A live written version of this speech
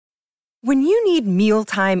When you need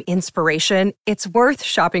mealtime inspiration, it's worth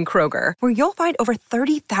shopping Kroger, where you'll find over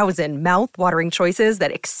 30,000 mouth-watering choices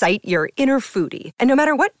that excite your inner foodie. And no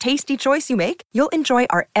matter what tasty choice you make, you'll enjoy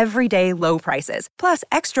our everyday low prices, plus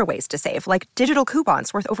extra ways to save, like digital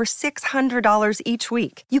coupons worth over $600 each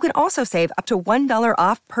week. You can also save up to $1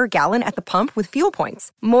 off per gallon at the pump with fuel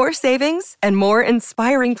points. More savings and more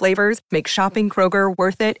inspiring flavors make shopping Kroger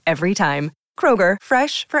worth it every time. Kroger,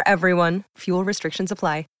 fresh for everyone. Fuel restrictions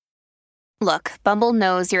apply. Look, Bumble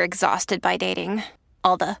knows you're exhausted by dating.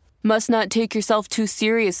 All the, must not take yourself too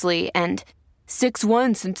seriously, and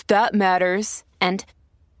 6'1" since that matters, and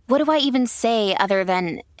what do I even say other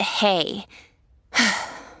than, hey?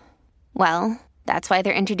 Well, that's why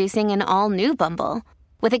they're introducing an all-new Bumble,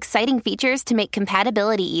 with exciting features to make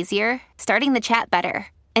compatibility easier, starting the chat better,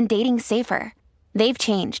 and dating safer. They've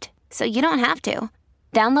changed, so you don't have to.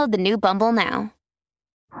 Download the new Bumble now.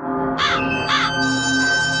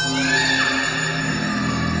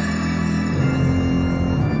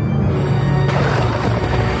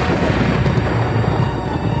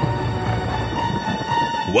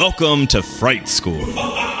 Welcome to Fright School.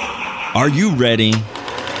 Are you ready?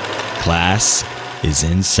 Class is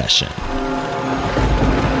in session.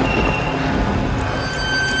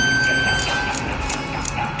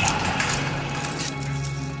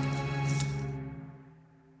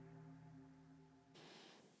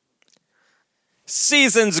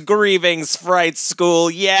 Season's Grievings, Fright School.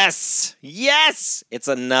 Yes, yes, it's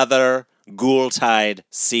another Ghoultide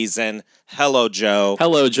season. Hello, Joe.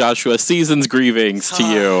 Hello, Joshua. Season's greetings to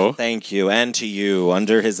you. Thank you, and to you,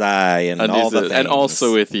 under his eye, and all the things. And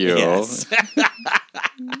also with you. Yes.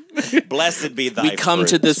 Blessed be thy We come fruit.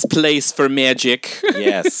 to this place for magic.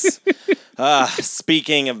 Yes.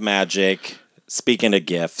 Speaking of magic, speaking of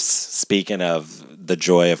gifts, speaking of the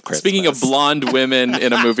joy of Christmas. Speaking of blonde women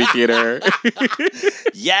in a movie theater.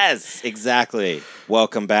 Yes, exactly.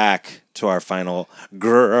 Welcome back to our final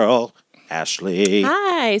girl, Ashley.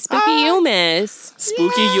 Hi, Spooky Yulmus.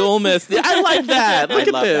 Spooky Yulmus. I like that. Look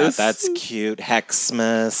at love this. that. That's cute.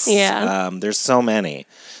 Hexmas. Yeah. There's so many.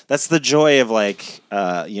 That's the joy of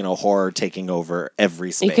horror taking over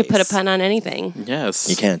every space. You could put a pun on anything. Yes.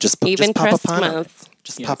 You can just pop Christmas. a pun on it.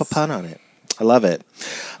 Just pop a pun on it. I love it.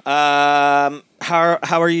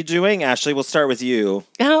 How are you doing, Ashley? We'll start with you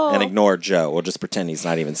and ignore Joe. We'll just pretend he's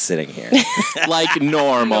not even sitting here. Like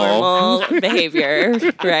normal behavior,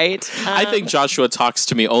 right? I think Joshua talks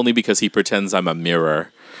to me only because he pretends I'm a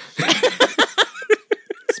mirror.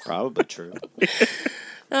 It's probably true.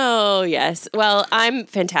 Oh, yes. Well, I'm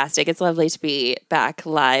fantastic. It's lovely to be back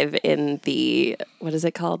live in the, what is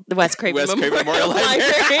it called? The Wes Craven Memorial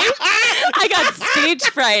Library. I got stage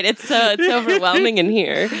fright. It's overwhelming in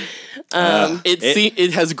here.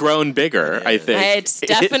 It has grown bigger, I think. It's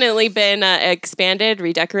definitely been expanded,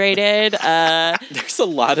 redecorated. There's a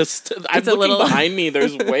lot of stuff. I'm looking behind me.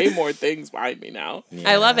 There's way more things behind me now. Yeah.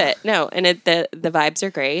 I love it. No, and the vibes are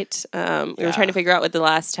great. We were trying to figure out what the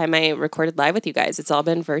last time I recorded live with you guys. It's all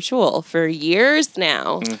been virtual for years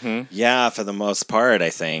now. Mm-hmm. Yeah, for the most part,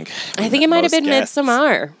 I think. I think it might have been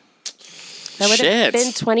Midsommar. That would have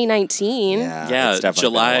been 2019. Yeah,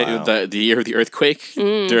 July, the year of the earthquake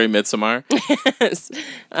during Midsommar. Yes.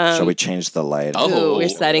 Shall we change the light? Oh, we're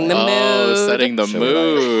setting the mood. Setting the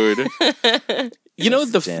mood. You know,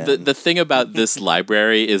 the thing about this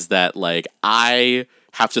library is that, like, I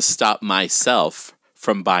have to stop myself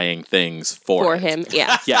from buying things for him.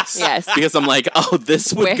 Yeah. Yes. Because I'm like, oh,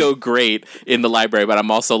 this would go great in the library, but I'm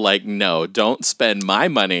also like, no, don't spend my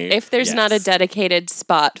money. If there's not a dedicated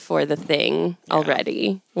spot for the thing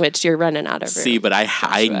already, which you're running out of room. See, but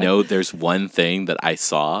I know there's one thing that I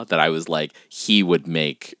saw that I was like, he would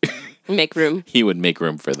make room. He would make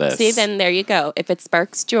room for this. See, then there you go. If it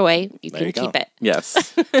sparks joy, you can keep it.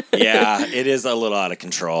 Yes. Yeah, it is a little out of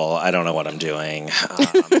control. I don't know what I'm doing.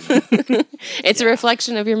 It's a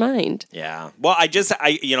reflection of your mind. Yeah. Well, like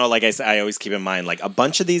I said, I always keep in mind, like, a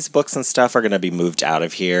bunch of these books and stuff are going to be moved out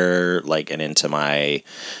of here, like, and into my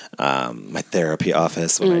my therapy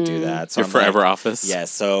office when I do that. So Your forever office? Yeah.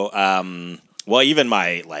 So, even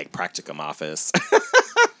my, like, practicum office.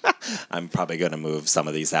 I'm probably going to move some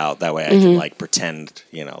of these out. That way I can, like, pretend,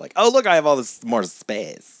 like, oh, look, I have all this more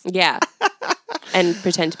space. Yeah. And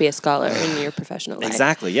pretend to be a scholar in your professional life.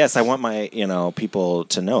 Exactly. Yes. I want my, people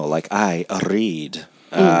to know, like, I read.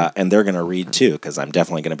 And they're going to read, too, because I'm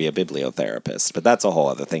definitely going to be a bibliotherapist. But that's a whole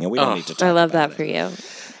other thing, and we don't need to talk about it. I love that for you.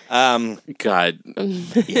 God.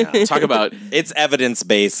 Yeah. Talk about... It's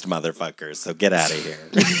evidence-based, motherfuckers, so get out of here.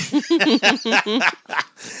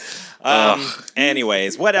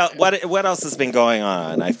 Anyways, what else has been going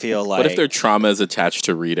on? I feel like... What if their trauma is attached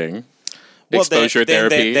to reading? exposure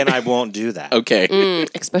therapy. Then I won't do that. Okay.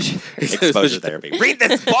 Exposure. Exposure therapy. Read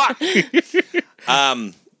this book.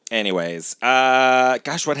 Anyways,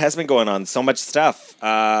 gosh, what has been going on? So much stuff.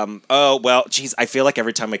 Geez, I feel like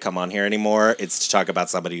every time we come on here anymore, it's to talk about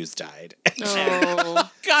somebody who's died. Oh.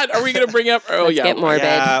 God, are we going to bring up? Oh, Let's yeah. get morbid.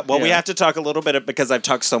 Yeah, well, we have to talk a little bit because I've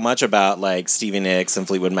talked so much about like Stevie Nicks and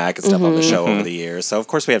Fleetwood Mac and stuff on the show over the years. So of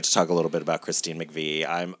course we have to talk a little bit about Christine McVie.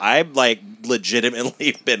 I'm like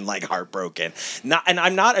legitimately been like heartbroken. And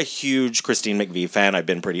I'm not a huge Christine McVie fan. I've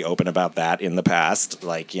been pretty open about that in the past.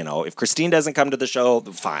 Like, you know, if Christine doesn't come to the show,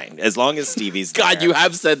 fine. As long as Stevie's there. God, you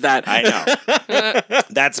have said that. I know.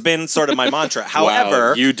 That's been sort of my mantra. However,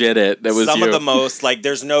 wow, you did it. That was some you. of the most, like,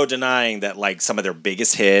 there's no denying that, like, some of their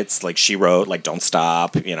biggest hits, like, she wrote, like, Don't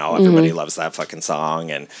Stop, you know, everybody loves that fucking song,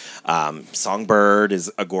 and Songbird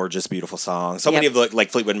is a gorgeous, beautiful song. So many of, the, like,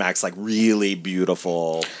 Fleetwood Mac's, like, really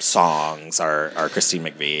beautiful songs are Christine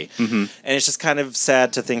McVie. And it's just kind of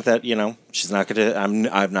sad to think that, you know, she's not going to, I'm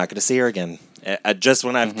not going to see her again. Just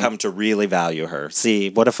when I've come to really value her.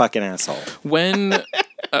 See, what a fucking asshole. When,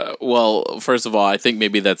 well, first of all, I think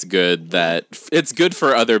maybe that's good. That it's good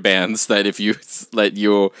for other bands that if you let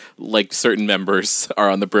you like certain members are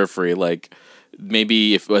on the periphery, like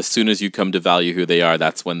maybe if as soon as you come to value who they are,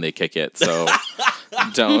 that's when they kick it. So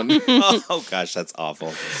don't. Oh gosh, that's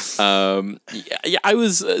awful. Yeah, I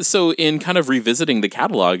was so in kind of revisiting the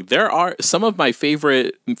catalog. There are some of my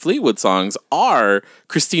favorite Fleetwood songs are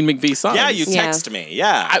Christine McVie songs. Yeah, you text me.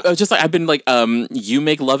 Yeah, I was just like I've been like, "You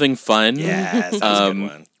Make Loving Fun." Yes, that's a good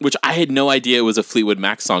one. Which I had no idea it was a Fleetwood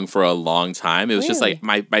Mac song for a long time. It was just like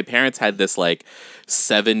my parents had this like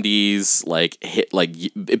 70s like hit, like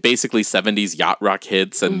basically 70s yacht rock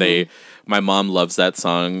hits, and my mom loves that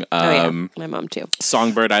song. My mom too.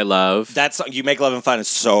 Songbird I love. That song, You Make Love and Fun, is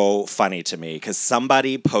so funny to me because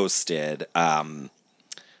somebody posted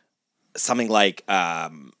something like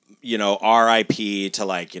you know, R.I.P. to,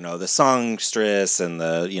 like, you know, the songstress and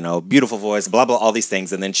the, you know, beautiful voice, blah, blah, all these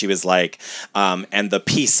things. And then she was like, and the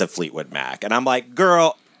piece of Fleetwood Mac. And I'm like,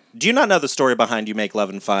 girl, do you not know the story behind You Make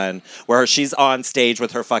Love and Fun? Where she's on stage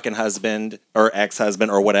with her fucking husband or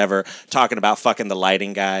ex-husband or whatever, talking about fucking the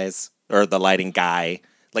lighting guys or the lighting guy.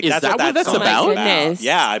 Like, Is that's that what that's song is about? Oh my goodness.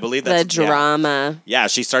 Yeah, I believe that's the drama. Yeah,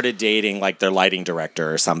 she started dating like their lighting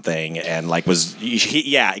director or something, and like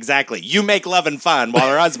yeah, exactly. You make love and fun while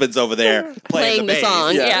her husband's over there playing the bass.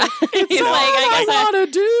 song. Yeah, he's like, I guess I want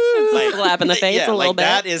to do. Like, slap in the face a little bit.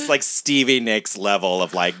 That is like Stevie Nicks level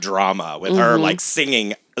of like drama with her like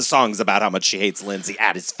singing songs about how much she hates Lindsay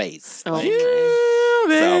at his face. Oh, like, You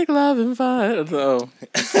make love and fun. So.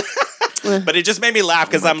 But it just made me laugh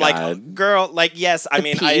because I'm God. like, girl, like, yes, I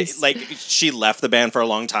mean, piece. she left the band for a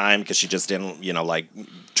long time because she just didn't, you know, like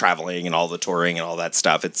traveling and all the touring and all that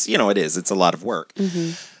stuff. It's, you know, it's a lot of work.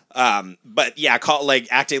 But yeah,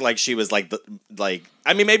 acting like she was like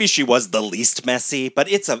I mean, maybe she was the least messy, but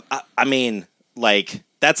I mean, like,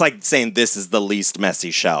 that's like saying this is the least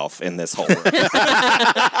messy shelf in this whole room.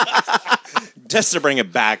 Just to bring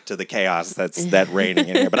it back to the chaos that's reigning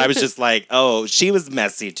in here. But I was just like, oh, she was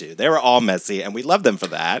messy too. They were all messy, and we love them for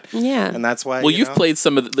that. Yeah. And that's why, Well, you've played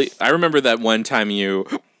some of the... I remember that one time you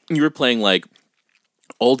were playing, like,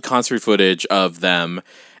 old concert footage of them,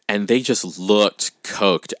 and they just looked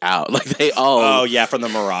coked out. Like, they all... Oh, yeah, from the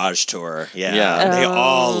Mirage tour. Yeah. Yeah. They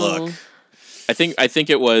all look... I think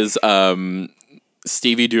it was...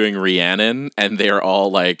 Stevie doing Rhiannon, and they're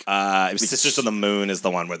all like Sisters of the Moon is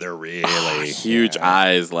the one where they're really huge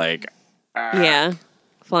eyes, like Yeah.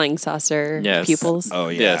 Flying saucer pupils. Oh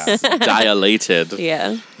yeah, yes, dilated.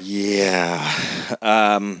 Yeah. Yeah.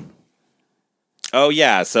 Oh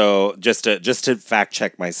yeah. So just to fact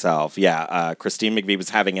check myself, Christine McVie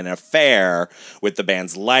was having an affair with the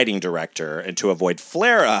band's lighting director, and to avoid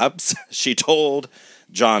flare-ups, she told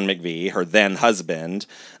John McVie, her then husband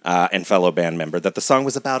and fellow band member, that the song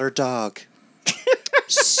was about her dog.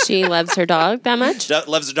 She loves her dog that much?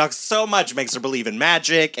 Loves her dog so much, makes her believe in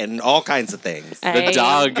magic and all kinds of things. The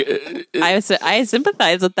dog. I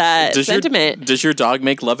sympathize with that sentiment. Does your dog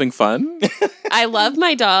make loving fun? I love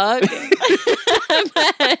my dog,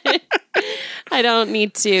 but I don't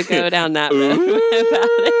need to go down that road about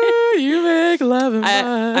it. You make loving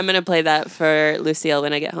fun. I'm going to play that for Lucille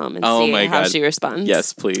when I get home and see how she responds.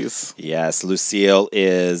 Yes, please. Yes, Lucille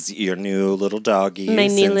is your new little doggy. My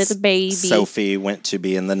new little baby. Sophie went to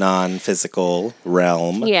be in the non-physical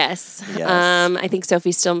realm. Yes. I think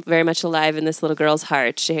Sophie's still very much alive in this little girl's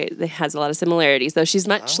heart. She has a lot of similarities, though she's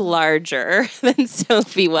much larger than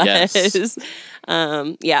Sophie was. Yes.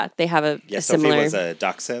 They have a similar... Sophie was a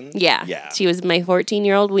dachshund? Yeah. She was my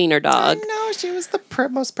 14-year-old wiener dog. No, she was the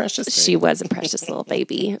most precious She was a precious little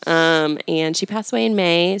baby. And she passed away in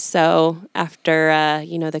May. So after,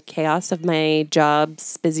 the chaos of my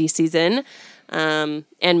job's busy season and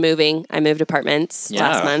moving, I moved apartments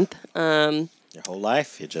last month. Your whole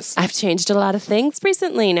life, I've changed a lot of things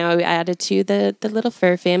recently. Now I added to the little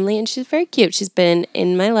fur family, and she's very cute. She's been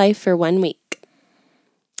in my life for 1 week.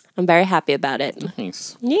 I'm very happy about it.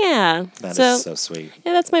 Nice. Yeah. That is so sweet.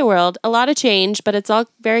 Yeah, that's my world. A lot of change, but it's all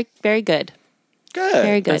very, very good. Good.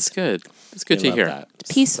 Very good. That's good. It's good to hear. That.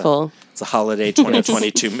 Peaceful. It's a holiday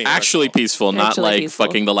 2022 miracle. Actually peaceful, not Actually like peaceful.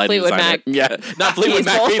 fucking the lighting Fleetwood designer. Mac. Yeah, not Fleetwood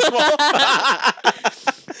Mac peaceful.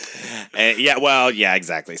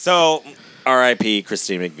 Exactly. So, R.I.P.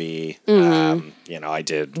 Christine McVie. I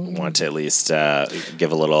did want to at least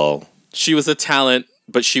give a little. She was a talent,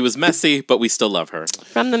 but she was messy, but we still love her.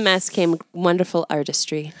 From the mess came wonderful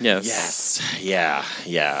artistry. Yes. Yeah.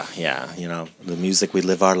 The music we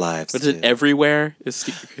live our lives. Was it Everywhere? Yes,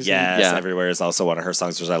 Everywhere is also one of her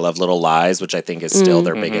songs, which I love. Little Lies, which I think is still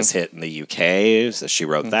their biggest hit in the UK. So she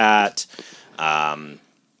wrote that. And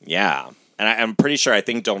I'm pretty sure, I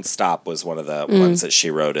think Don't Stop was one of the ones that she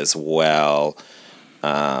wrote as well.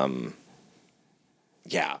 I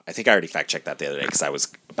think I already fact-checked that the other day because I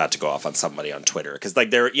was about to go off on somebody on Twitter. Because,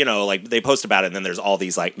 they post about it, and then there's all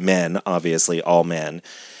these, men, obviously, all men,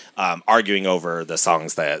 arguing over the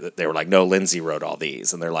songs that they were like, no, Lindsay wrote all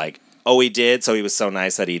these. And they're like, oh, he did? So he was so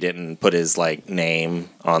nice that he didn't put his, name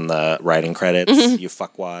on the writing credits? You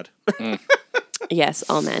fuckwad. Yes,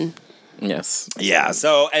 all men. Yes. Yeah,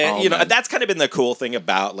 so, that's kind of been the cool thing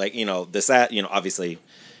about, obviously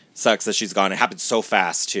sucks that she's gone. It happened so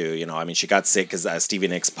fast, too. She got sick because Stevie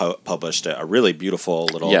Nicks published a really beautiful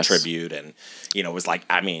little tribute, and, it was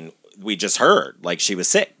we just heard, she was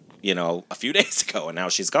sick, a few days ago, and now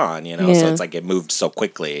she's gone, so it's it moved so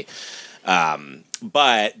quickly.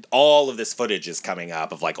 But all of this footage is coming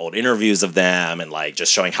up of old interviews of them and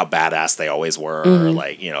just showing how badass they always were,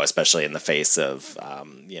 especially in the face of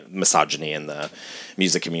misogyny in the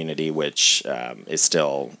music community, which is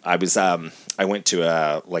still. I went to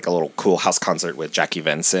a little Cool House concert with Jackie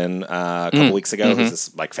Venson a couple weeks ago, who's this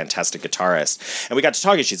fantastic guitarist, and we got to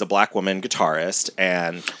talking. She's a black woman guitarist,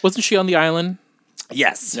 and wasn't she on the island?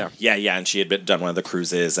 Yes. Yeah. And she had done one of the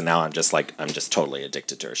cruises, and now I'm just totally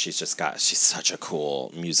addicted to her. She's such a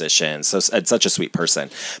cool musician, such a sweet person.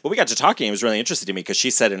 But we got to talking. It was really interesting to me because she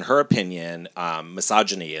said, in her opinion,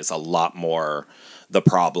 misogyny is a lot more the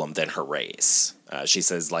problem than her race. She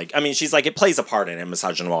says, she's it plays a part in it,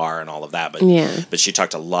 misogynoir and all of that, but she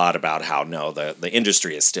talked a lot about how, the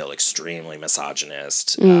industry is still extremely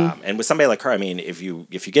misogynist. And with somebody like her, if you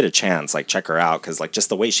get a chance, check her out, because, just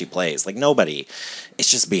the way she plays, nobody,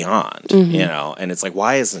 it's just beyond, and it's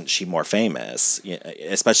why isn't she more famous?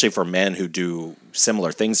 Especially for men who do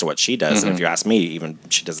similar things to what she does, and if you ask me,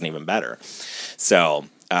 she does even better. So,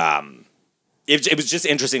 it was just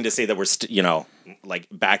interesting to see that we're,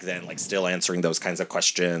 back then, still answering those kinds of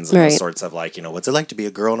questions and those sorts of, what's it like to be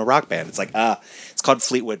a girl in a rock band? It's it's called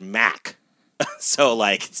Fleetwood Mac. So,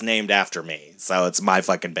 it's named after me. So it's my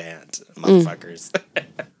fucking band, motherfuckers.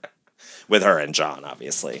 With her and John,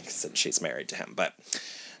 obviously, since she's married to him. But,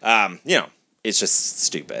 it's just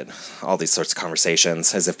stupid. All these sorts of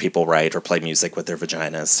conversations, as if people write or play music with their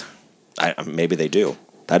vaginas. Maybe they do.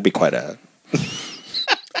 That'd be quite a...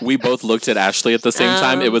 We both looked at Ashley at the same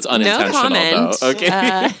time. It was unintentional, no comment. though.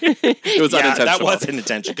 Okay, it was unintentional. That was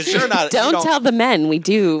unintentional. Because you're not. Don't tell the men we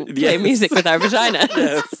do play music with our vagina.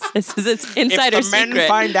 This is its insider secret. If the men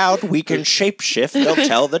find out we can shapeshift, they'll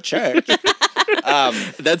tell the church.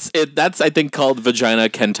 That's it. That's, I think, called vagina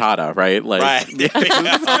cantata, right? Right.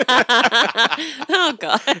 Oh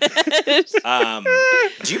God.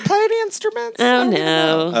 Do you play any instruments? Oh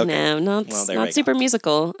no, Okay. no, not super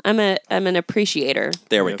musical. I'm an appreciator.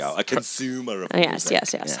 There we go. A consumer of music.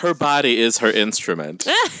 Yes. Her body is her instrument.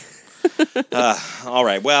 All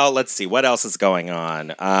right. Well, let's see. What else is going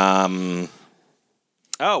on?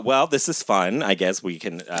 Oh, well, this is fun. I guess we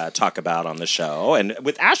can talk about on the show. And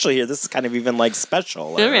with Ashley here, this is kind of even special.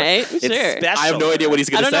 All right, it's sure. special. I have no idea what he's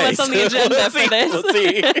going to say. I don't know what's on the agenda for this. We'll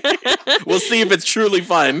see. We'll see if it's truly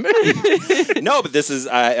fun. No, but this is,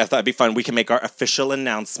 I thought it'd be fun. We can make our official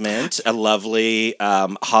announcement, a lovely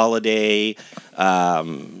holiday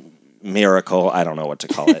miracle. I don't know what to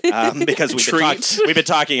call it because we've been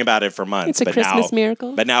talking about it for months. It's a Christmas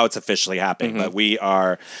miracle. But now it's officially happening. But we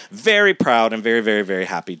are very proud and very, very, very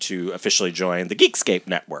happy to officially join the Geekscape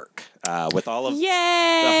Network with all of... Yay!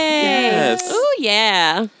 Yes. Oh,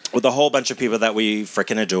 yeah. with a whole bunch of people that we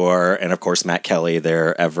frickin' adore, and of course Matt Kelly,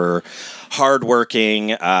 they're ever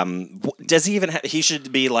hardworking. Does he even? He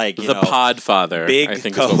should be like the Podfather. Big I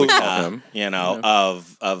think is what we call him.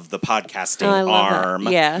 Of the podcasting arm,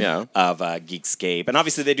 of Geekscape, and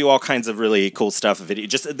obviously they do all kinds of really cool stuff.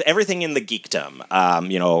 Just everything in the geekdom.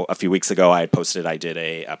 A few weeks ago I did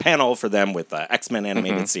a panel for them with the X-Men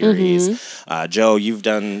animated series. Joe, you've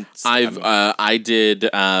done. I did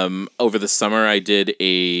over the summer. I did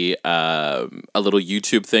a little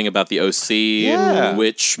YouTube thing about the OC,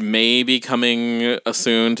 which may be coming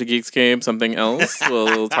soon to Geekscape. Something else.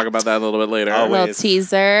 We'll talk about that a little bit later. A little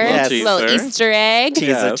teaser, little Easter egg,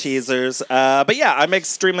 teasers. But yeah, I'm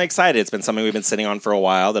extremely excited. It's been something we've been sitting on for a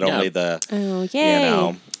while. That only the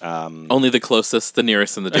only the closest, the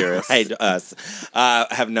nearest, and the dearest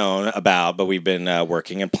have known about. But we've been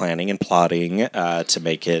working and planning and plotting to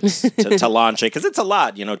make it to launch it, because it's a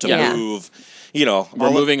lot, to move.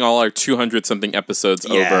 We're moving all our 200-something episodes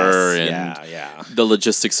over, and the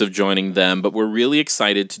logistics of joining them. But we're really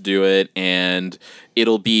excited to do it, and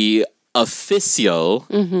it'll be official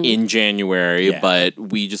in January. But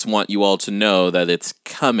we just want you all to know that it's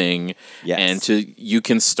coming, and you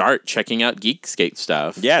can start checking out Geekscape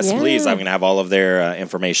stuff. Yes, please. I'm going to have all of their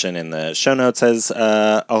information in the show notes as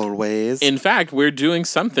always. In fact, we're doing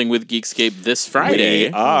something with Geekscape this Friday.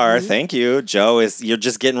 We are. Thank you, Joe. You're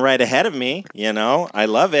just getting right ahead of me. I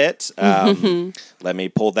love it. Let me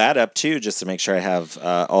pull that up too, just to make sure I have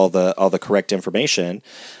all the correct information.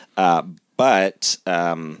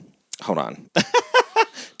 Hold on.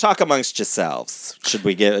 Talk amongst yourselves. Should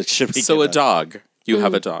we So a dog. You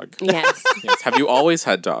have a dog. Yes. Yes. Have you always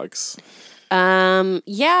had dogs?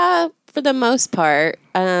 Yeah, for the most part.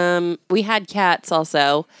 We had cats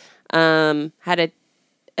also. Had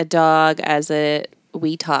a dog as a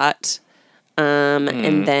wee tot.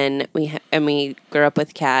 And then we grew up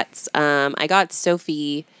with cats. I got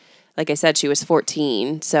Sophie, like I said, she was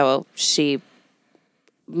 14, so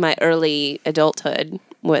my early adulthood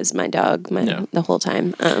was my dog the whole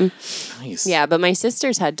time. Nice. Yeah, but my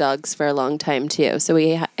sisters had dogs for a long time too, so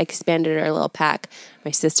we expanded our little pack.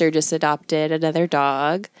 My sister just adopted another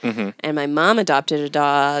dog, and my mom adopted a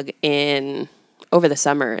dog over the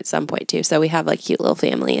summer at some point too. So we have a cute little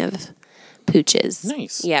family of pooches.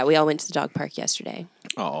 Nice. Yeah, we all went to the dog park yesterday.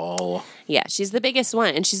 Oh. Yeah, she's the biggest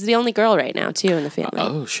one, and she's the only girl right now too in the family.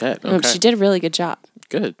 Oh shit. Okay. She did a really good job.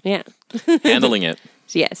 Good. Yeah. Handling it.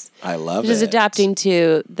 Yes. I love it. She's adapting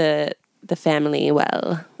to the family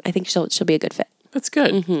well. I think she'll be a good fit. That's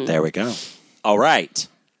good. There we go. All right.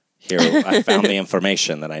 Here, I found the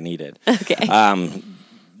information that I needed. Okay.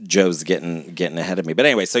 Joe's getting ahead of me. But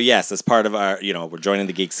anyway, so yes, as part of our, we're joining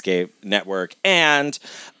the Geekscape network, and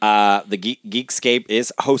the Geekscape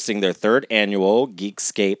is hosting their 3rd annual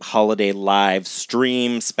Geekscape Holiday Live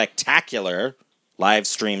Stream Spectacular. Live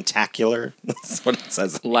Stream Tacular. That's what it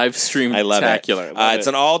says. Live Stream I love Tacular. it. It's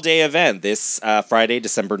an all-day event this Friday,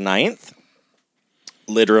 December 9th.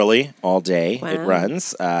 Literally all day it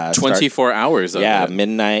runs. 24 hours of it.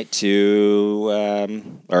 Midnight to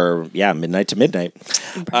midnight.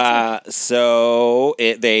 So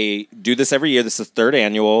they do this every year. This is the 3rd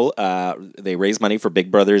annual. They raise money for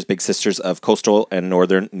Big Brothers Big Sisters of Coastal and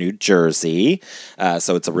Northern New Jersey.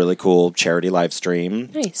 So it's a really cool charity live stream.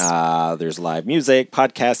 Nice. There's live music,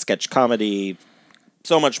 podcast, sketch comedy,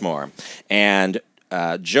 so much more. And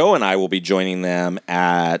Joe and I will be joining them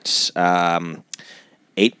at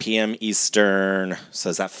 8 p.m. Eastern. So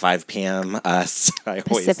is that 5 p.m. us?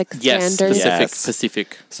 Pacific Standard. Yes,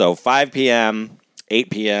 Pacific. So 5 p.m., 8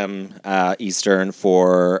 p.m. Eastern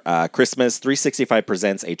for Christmas. 365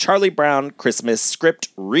 presents a Charlie Brown Christmas script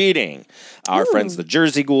reading. Our friends, the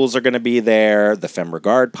Jersey Ghouls, are going to be there. The Femme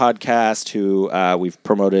Regard podcast, who we've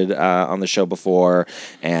promoted on the show before.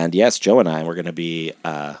 And yes, Joe and I, we're going to be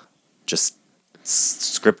just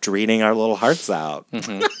script reading our little hearts out.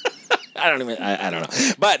 I don't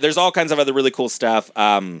know. But there's all kinds of other really cool stuff.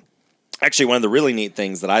 Actually, one of the really neat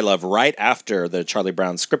things that I love, right after the Charlie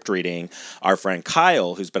Brown script reading, our friend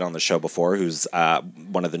Kyle, who's been on the show before, who's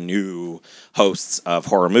one of the new hosts of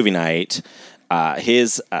Horror Movie Night,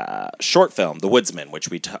 his short film, The Woodsman, which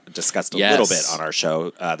we discussed a little bit on our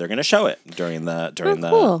show, they're going to show it during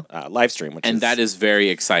the live stream, that is very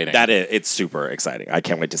exciting. It's super exciting. I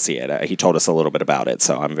can't wait to see it. He told us a little bit about it,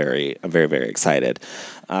 so I'm very, very excited.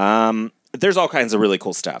 there's all kinds of really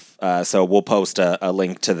cool stuff. So we'll post a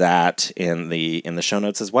link to that in the show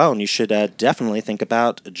notes as well. And you should definitely think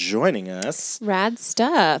about joining us. Rad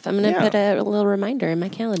stuff. I'm going to put a little reminder in my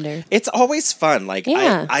calendar. It's always fun. Like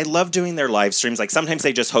I love doing their live streams. Like sometimes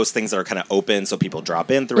they just host things that are kind of open so people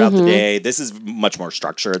drop in throughout the day. This is much more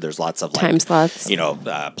structured. There's lots of time slots,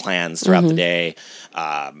 plans throughout the day.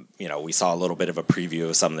 We saw a little bit of a preview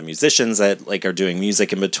of some of the musicians that like are doing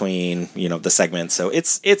music in between, the segments. So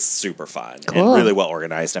it's super fun and really well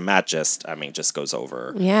organized. And Matt just goes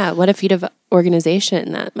over. Yeah. What a feat of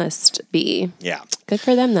organization that must be. Yeah. Good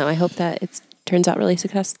for them though. I hope that it turns out really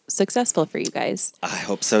successful for you guys. I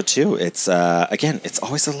hope so too. It's it's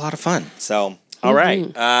always a lot of fun. So, all right.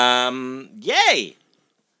 Yay.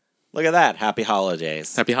 Look at that. Happy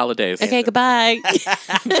holidays. Happy holidays. Okay, goodbye.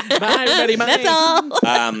 Bye, everybody. Bye. That's all.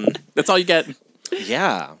 That's all you get.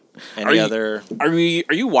 Yeah. Are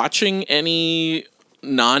you watching any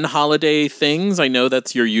non-holiday things? I know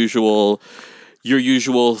that's your usual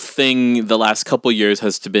thing the last couple years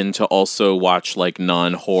has been to also watch like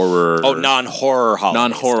non-horror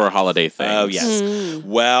holiday things. Oh yes.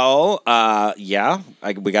 Well,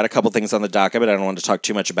 we got a couple things on the docket, but I don't want to talk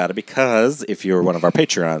too much about it because if you're one of our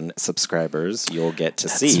Patreon subscribers, you'll get to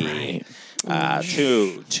see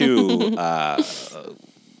two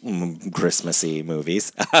Christmassy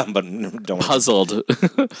movies, but don't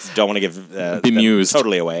want to give bemused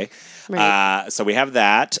totally away. Right. So we have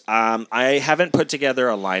that. I haven't put together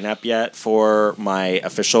a lineup yet for my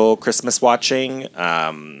official Christmas watching.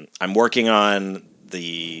 I'm working on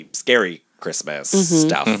the scary Christmas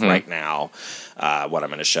stuff right now. What I'm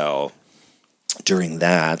going to show during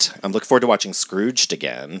that. I'm looking forward to watching Scrooged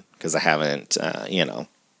again because I haven't.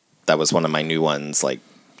 That was one of my new ones like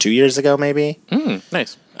 2 years ago, maybe.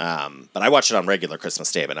 Nice. But I watched it on regular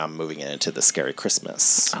Christmas Day, but I'm moving it into the scary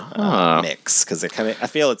Christmas mix because I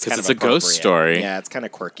feel it's kind of a ghost story. Yeah, it's kind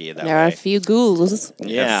of quirky that way. There are a few ghouls.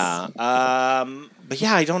 Yeah. But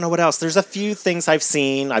yeah, I don't know what else. There's a few things I've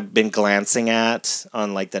seen, I've been glancing at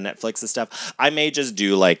on like the Netflix and stuff. I may just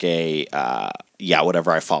do like a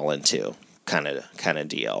whatever I fall into kind of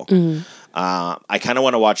deal. I kind of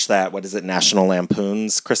want to watch that. What is it? National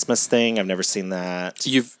Lampoon's Christmas thing. I've never seen that.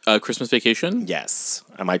 You've Christmas Vacation? Yes,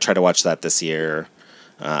 I might try to watch that this year.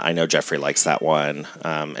 I know Jeffrey likes that one,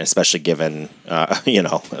 and especially given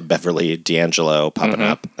Beverly D'Angelo popping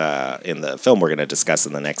up in the film we're going to discuss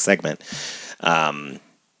in the next segment. I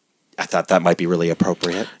thought that might be really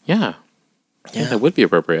appropriate. Yeah, that would be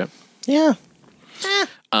appropriate. Yeah.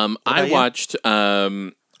 I've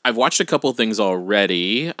watched a couple things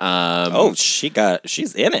already.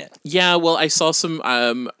 She's in it. Yeah, well, I saw some.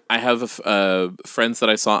 I have friends that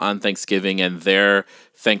I saw on Thanksgiving, and their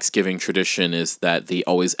Thanksgiving tradition is that they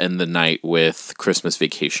always end the night with Christmas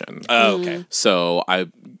Vacation. Oh, okay. So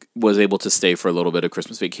I was able to stay for a little bit of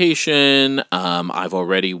Christmas Vacation. I've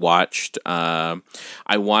already watched. I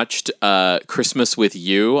watched Christmas with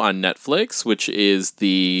You on Netflix, which is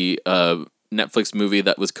the Netflix movie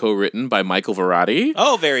that was co-written by Michael Varrati.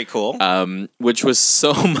 Oh, very cool. Which was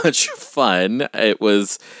so much fun.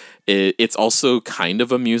 It's also kind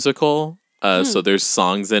of a musical. So there's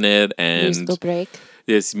songs in it and musical break.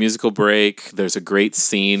 This musical break. There's a great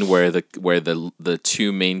scene where the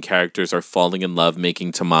two main characters are falling in love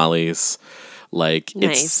making tamales. Like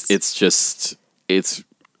nice. it's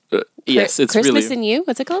Christmas really and You.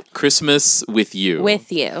 What's it called? Christmas with You.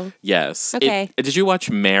 With You. Yes. Okay. Did you watch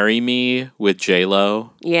Marry Me with J-Lo?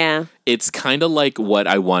 Yeah. It's kind of like what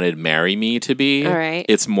I wanted Marry Me to be. All right.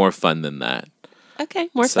 It's more fun than that. Okay,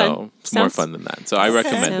 more fun. It's more fun than that. So I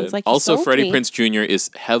recommend it. Like also, Freddie Prinze Jr.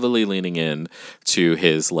 is heavily leaning in to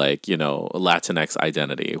his Latinx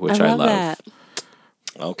identity, which I love. That.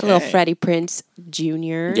 Okay. Little Freddie Prinze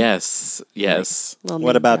Jr. Yes.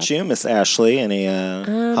 What about you, Miss Ashley? Any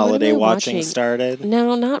holiday watching started?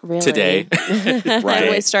 No, not really. Today. Right.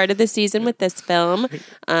 I started the season with this film.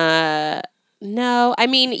 No, I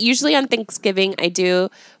mean, usually on Thanksgiving, I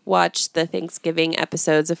do watch the Thanksgiving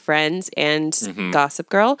episodes of Friends and Gossip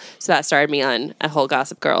Girl. So that started me on a whole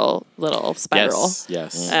Gossip Girl little spiral.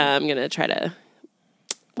 Yes. I'm going to try to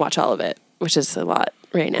watch all of it, which is a lot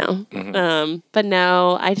right now. But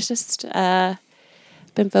no, I just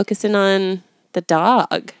been focusing on the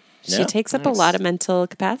dog. She takes up a lot of mental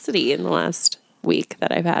capacity in the last week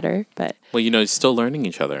that I've had her. But well, still learning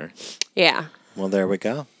each other. Yeah. Well, there we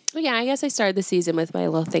go. Well, yeah, I guess I started the season with my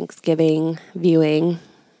little Thanksgiving viewing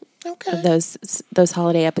of those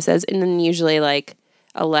holiday episodes. And then usually,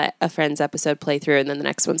 I'll let a Friends episode play through, and then the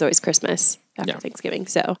next one's always Christmas after Thanksgiving.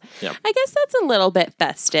 So I guess that's a little bit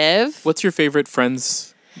festive. What's your favorite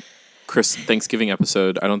Friends Thanksgiving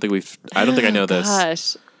episode? I don't think I know this.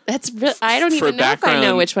 Gosh. I don't even know if I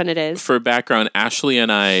know which one it is. For background, Ashley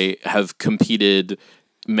and I have competed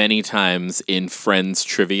many times in Friends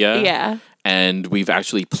trivia. Yeah. And we've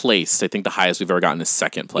actually placed, I think the highest we've ever gotten is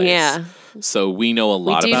second place. Yeah. So we know a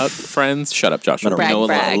lot about Friends. Shut up, Joshua. Brag, we know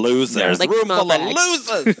brag. a lot of losers. Like Room small full brags.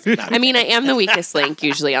 of losers. I mean, I am the weakest link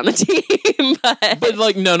usually on the team, but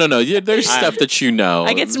But no. Yeah, there's stuff that you know.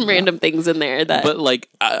 I get some random things in there that. But like,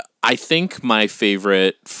 I think my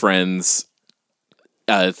favorite Friends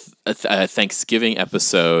Thanksgiving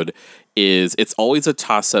episode is it's always a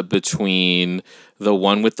toss up between the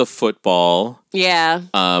one with the football, yeah,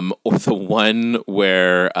 or the one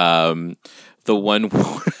where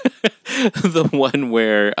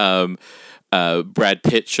Brad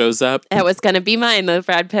Pitt shows up. that was gonna be mine, the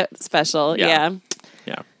Brad Pitt special. Yeah.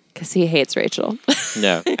 Yeah, because he hates Rachel.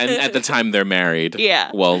 Yeah, and at the time they're married.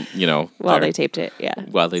 Yeah. Well, While they taped it. Yeah.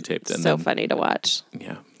 while they taped it. So funny to watch.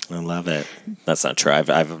 Yeah. I love it. That's not true.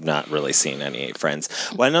 I've not really seen any Friends.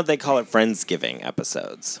 Why don't they call it Friendsgiving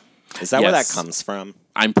episodes? Is that where that Yes. comes from?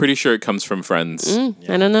 I'm pretty sure it comes from Friends.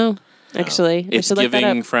 I don't know. Actually, I It's should look that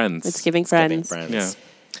giving up. Friends. It's giving Giving friends. Friends. Yeah.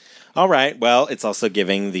 All right. Well, it's also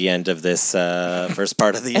giving the end of this first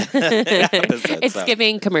part of the episode. It's uh,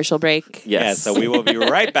 giving commercial break. Yes. Yeah, so we will be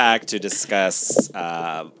right back to discuss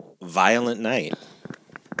Violent Night.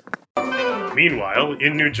 Meanwhile,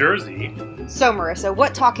 in New Jersey, So, Marissa,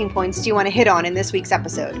 what talking points do you want to hit on in this week's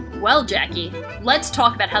episode? Well, Jackie, let's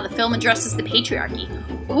talk about how the film addresses the patriarchy.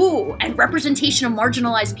 Ooh, and representation of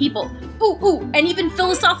marginalized people. Ooh, and even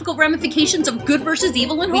philosophical ramifications of good versus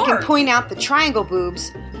evil in We horror. can point out the triangle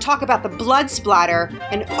boobs, talk about the blood splatter,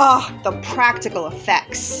 and the practical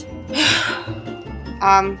effects.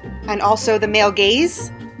 And also the male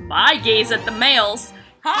gaze. My gaze at the males.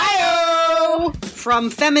 Hi-oh!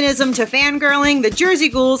 From feminism to fangirling, the Jersey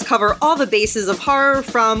Ghouls cover all the bases of horror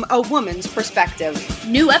from a woman's perspective.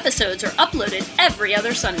 New episodes are uploaded every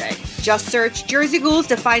other Sunday. Just search Jersey Ghouls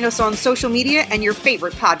to find us on social media and your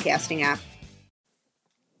favorite podcasting app.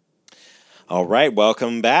 All right,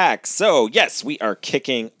 welcome back. So, yes, we are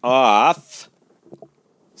kicking off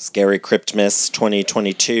Scary Cryptmas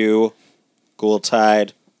 2022,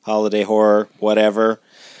 Ghoultide, Holiday Horror, whatever,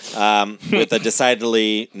 with a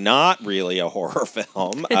decidedly not really a horror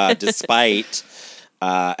film, despite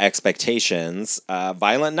expectations,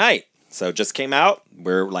 Violent Night. So, just came out.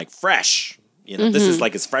 We're like fresh. This is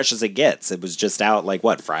like as fresh as it gets. It was just out like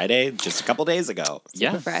Friday, just a couple days ago.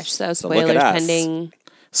 Yeah. Fresh. So look spoilers at us. pending.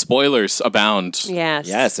 Spoilers abound. Yes.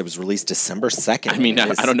 Yes, it was released December 2nd. I mean, I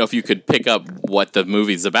don't know if you could pick up what the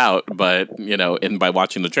movie's about, but, by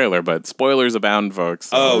watching the trailer, but spoilers abound, folks.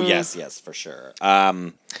 Oh, yes, for sure.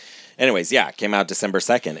 Anyways, yeah, it came out December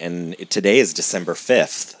 2nd, and today is December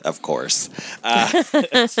 5th, of course.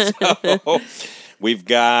 So we've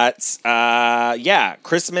got,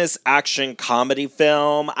 Christmas action comedy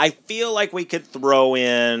film. I feel like we could throw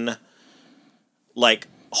in, like,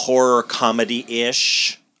 horror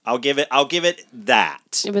comedy-ish. I'll give it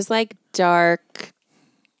that. It was like dark,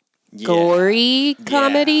 gory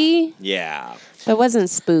comedy. Yeah. But it wasn't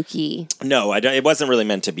spooky. No, it wasn't really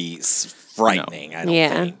meant to be frightening, I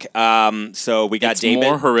don't think. So we got It's David.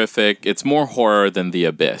 more horrific. It's more horror than The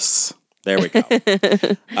Abyss. There we go.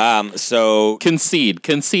 So Concede.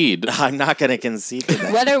 I'm not going to concede to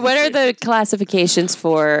that. What are the classifications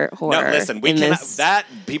for horror? No, listen, we cannot. That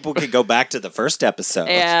people could go back to the first episode.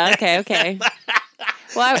 Yeah. Okay.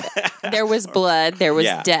 Well, there was blood. There was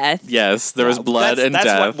death. Yes, there was blood and that's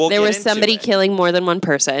death. what we'll There get was into somebody it. killing more than one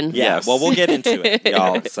person. Yeah, Yes. well, we'll get into it,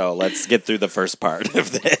 y'all. So let's get through the first part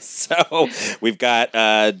of this. So we've got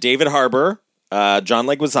David Harbour, John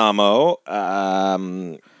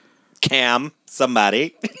Leguizamo, Cam,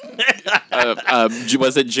 somebody.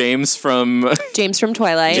 Was it James from James from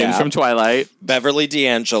Twilight. James from Twilight? Beverly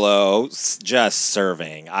D'Angelo, just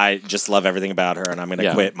serving. I just love everything about her, and I'm going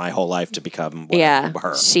to quit my whole life to become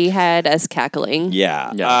her. She had us cackling.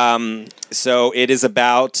 Yeah. So it is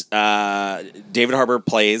about David Harbour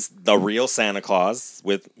plays the real Santa Claus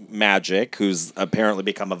with Magic, who's apparently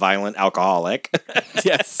become a violent alcoholic.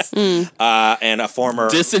 Yes. And a former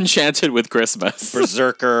Disenchanted with Christmas.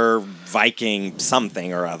 berserker Viking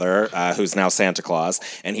something or other, who's now Santa Claus.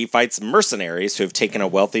 And he fights mercenaries who have taken a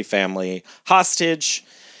wealthy family hostage.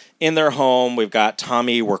 In their home, we've got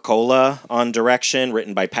Tommy Wirkola on direction,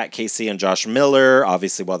 written by Pat Casey and Josh Miller,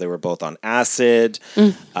 obviously while they were both on acid.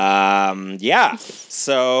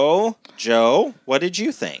 So, Joe, what did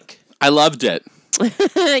you think? I loved it. Yay!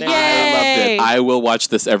 I loved it. I will watch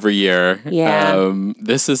this every year. Yeah.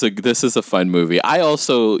 This is a fun movie. I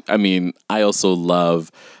also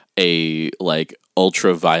love a like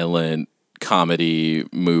ultra violent comedy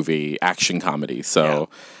movie, action comedy. So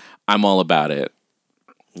I'm all about it.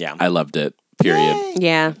 Yeah. I loved it. Period.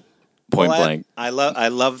 Yeah. Point blank. I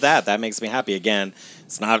love that. That makes me happy. Again,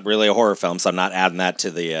 it's not really a horror film, so I'm not adding that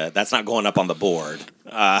to the. That's not going up on the board.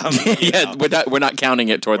 We're not counting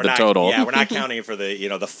it toward the total. Yeah, we're not counting it for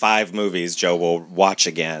the 5 movies Joe will watch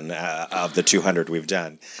again of the 200 we've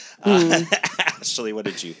done. Ashley, what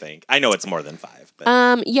did you think? I know it's more than 5.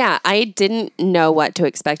 But. Yeah, I didn't know what to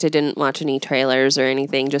expect. I didn't watch any trailers or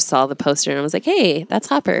anything. Just saw the poster and I was like, hey, that's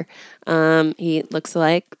Hopper. He looks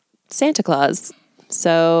like Santa Claus.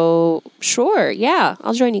 So, sure, yeah,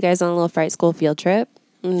 I'll join you guys on a little Fright School field trip.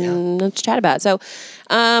 Let's chat about it. So,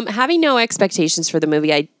 having no expectations for the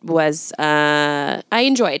movie, I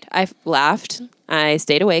enjoyed. I laughed. I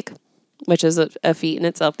stayed awake, which is a feat in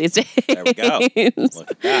itself these days. There we go.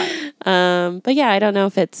 Look at that. But yeah, I don't know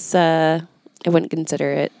if it's, I wouldn't consider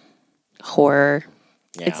it horror.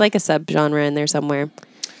 Yeah. It's like a subgenre in there somewhere.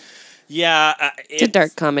 Yeah. It's a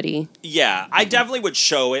dark comedy. Yeah, I definitely would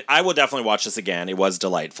show it. I will definitely watch this again. It was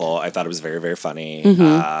delightful. I thought it was very, very funny.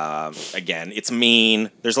 Again, it's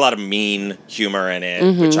mean. There's a lot of mean humor in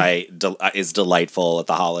it, which is delightful at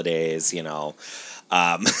the holidays,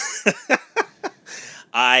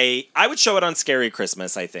 I would show it on Scary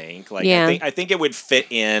Christmas, I think. I think it would fit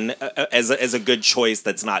in as a good choice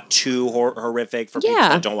that's not too horrific for people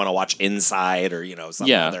that don't want to watch Inside or,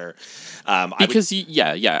 some other... I think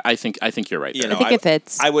you're right there. I think it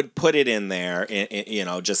fits. I would put it in there,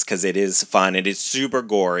 just because it is fun. It is super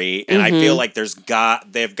gory, and I feel like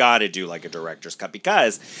they've got to do like a director's cut,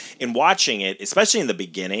 because in watching it, especially in the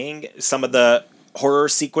beginning, some of the horror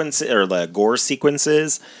sequences or the gore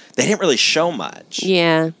sequences, they didn't really show much.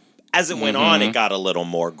 Yeah. As it went on, it got a little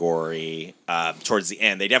more gory towards the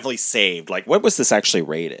end. They definitely saved. Like, what was this actually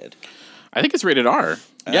rated? I think it's rated R.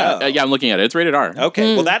 Yeah, I'm looking at it. It's rated R.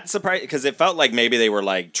 Okay, well, that surprised, because it felt like maybe they were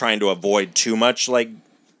like trying to avoid too much like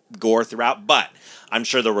gore throughout. But I'm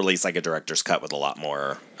sure they'll release like a director's cut with a lot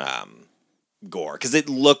more gore, because it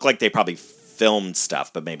looked like they probably filmed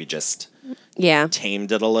stuff, but maybe just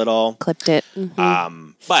tamed it a little, clipped it.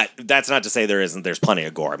 But that's not to say there isn't. There's plenty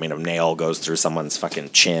of gore. I mean, a nail goes through someone's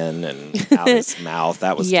fucking chin and out his mouth.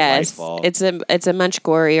 That was delightful. It's a much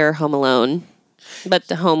gorier Home Alone. But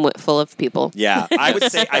the home full of people. Yeah, I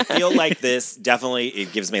would say I feel like this definitely,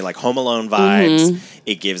 it gives me like Home Alone vibes.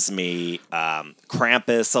 It gives me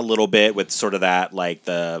Krampus a little bit, with sort of that like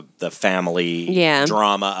the family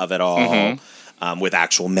drama of it all, with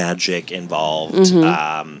actual magic involved.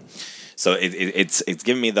 So it's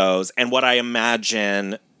giving me those, and what I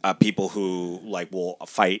imagine. People who like will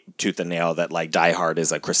fight tooth and nail that like Die Hard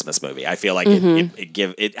is a Christmas movie. I feel like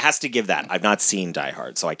it has to give that. I've not seen Die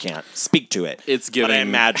Hard, so I can't speak to it. It's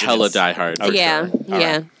giving hella Die Hard.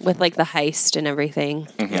 Right. With like the heist and everything.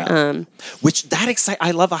 Which that excites. I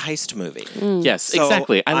love a heist movie. Yes, so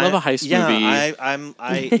exactly. I love a heist movie. I'm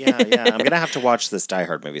gonna have to watch this Die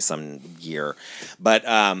Hard movie some year, but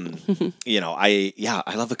I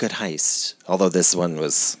love a good heist. Although this one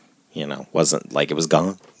was. Wasn't like it was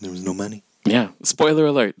gone. There was no money. Yeah. Spoiler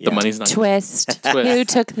alert. The money's not. Twist. Who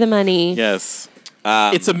took the money? Yes.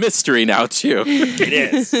 It's a mystery now, too. It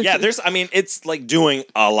is. Yeah, it's like doing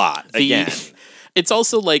a lot again. It's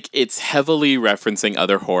also like it's heavily referencing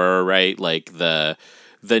other horror, right? Like the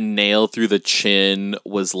nail through the chin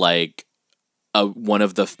was like one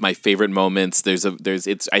of my favorite moments.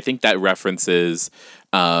 I think that references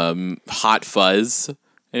Hot Fuzz.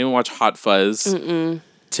 Anyone watch Hot Fuzz? Mm-mm.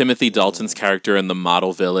 Timothy Dalton's character in the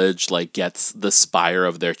model village like gets the spire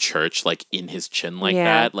of their church like in his chin like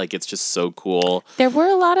that. Like it's just so cool. There were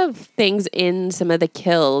a lot of things in some of the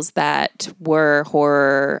kills that were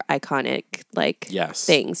horror iconic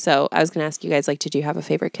things. So I was going to ask you guys, like, did you have a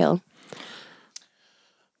favorite kill?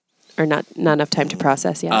 Or not enough time to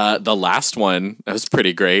process yet? The last one, that was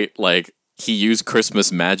pretty great. Like he used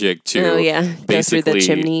Christmas magic to go through the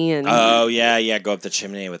chimney and go up the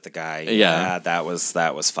chimney with the guy. Yeah, that was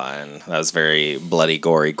fun. That was very bloody,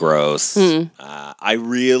 gory, gross. I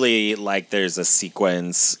really like. There's a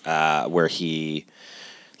sequence where he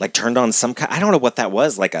like turned on some kind. I don't know what that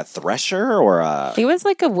was, like a thresher or a. It was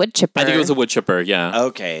like a wood chipper. I think it was a wood chipper. Yeah.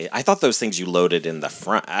 Okay, I thought those things you loaded in the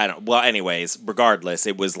front. I don't. Well, anyways, regardless,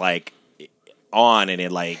 it was like. On and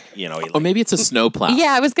it like or maybe it's a snowplow.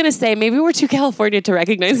 Yeah, I was gonna say maybe we're too California to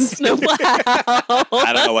recognize a snowplow.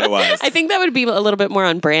 I don't know what it was. I think that would be a little bit more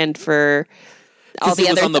on brand for all the it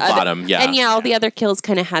was other on the bottom, yeah. And all the other kills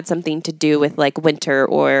kind of had something to do with like winter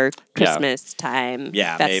or Christmas time,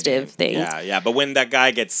 festive things. Yeah. But when that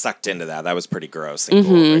guy gets sucked into that was pretty gross and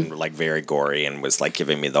cool and like very gory and was like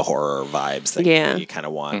giving me the horror vibes that you kind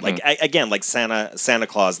of want. Like again, like Santa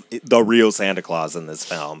Claus, the real Santa Claus in this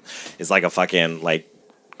film is like a fucking like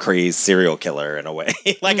crazed serial killer in a way.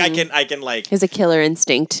 Like I can like has a killer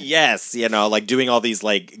instinct. Yes, like doing all these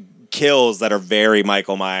like kills that are very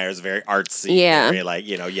Michael Myers, very artsy, very like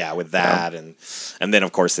with that and then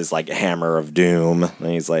of course his like hammer of doom, and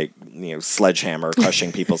he's like sledgehammer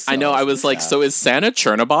crushing people's. I know. I was like, so is Santa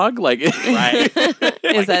Chernobog? Like, right?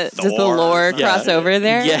 Is that does the lore cross over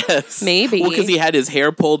there? Yes, maybe. Well, because he had his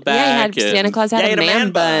hair pulled back. Yeah, Santa Claus had a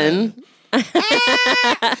man bun.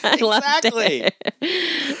 Exactly.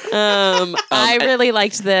 I really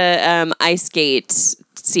liked the ice skate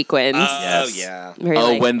sequence.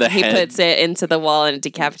 When the he head puts it into the wall and it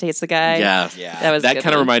decapitates the guy. Yeah. That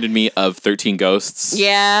kind of reminded me of 13 Ghosts.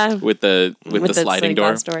 Yeah, with the sliding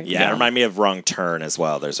door. Yeah, it reminded me of Wrong Turn as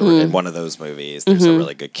well. There's in one of those movies. There's a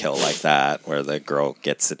really good kill like that where the girl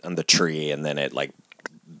gets it on the tree and then it like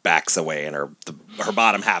backs away and her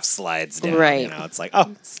bottom half slides down. Right. It's like, oh,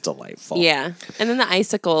 it's delightful. Yeah, and then the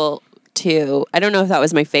icicle too. I don't know if that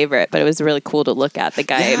was my favorite, but it was really cool to look at the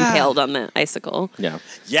guy impaled on the icicle. Yeah.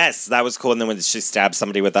 Yes, that was cool. And then when she stabs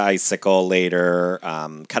somebody with the icicle later,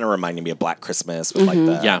 kind of reminding me of Black Christmas with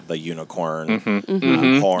like the unicorn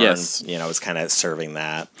horn. Yes. It's kind of serving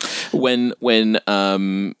that. When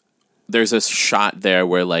there's a shot there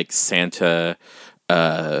where like Santa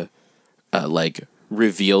like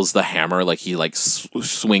reveals the hammer, like he like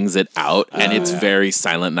swings it out and it's very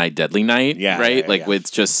Silent Night, Deadly Night, right?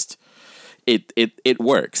 It's just it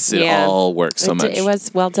works. It all works so much. It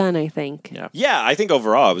was well done, I think. Yeah, I think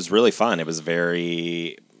overall it was really fun. It was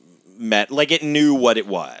very like it knew what it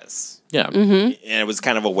was. Yeah. And it was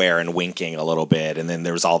kind of aware and winking a little bit. And then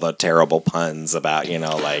there was all the terrible puns about,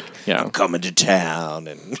 I'm coming to town.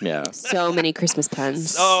 And so many Christmas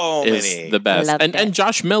puns. So many. Is the best. And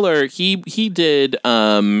Josh Miller, he did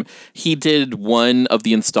one of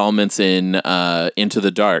the installments in Into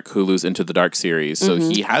the Dark, Hulu's Into the Dark series. So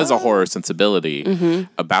he has a horror sensibility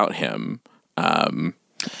about him. I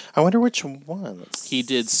wonder which one. He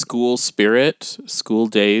did School Spirit, School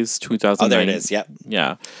Days, 2009. Oh, there it is. Yep.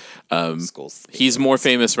 Yeah. He's more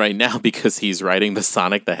famous right now because he's writing the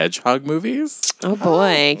Sonic the Hedgehog movies. Oh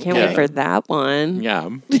boy, can't wait for that one. Yeah.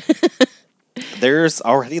 There's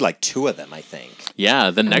already like 2 of them, I think.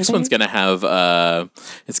 Yeah, the next one's gonna have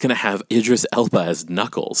Idris Elba as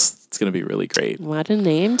Knuckles. It's gonna be really great. What a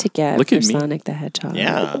name to get for Sonic the Hedgehog.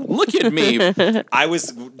 Yeah, look at me. I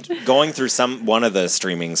was going through one of the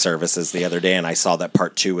streaming services the other day, and I saw that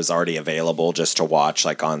part 2 was already available just to watch,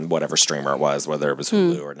 like on whatever streamer it was, whether it was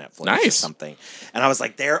Hulu or Netflix or something. And I was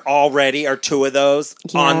like, there already are 2 of those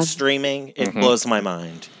on streaming. It blows my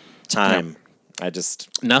mind. Time. I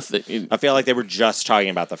feel like they were just talking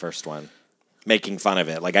about the first one, making fun of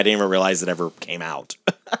it. Like I didn't even realize it ever came out.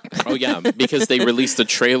 Oh yeah, because they released the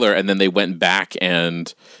trailer and then they went back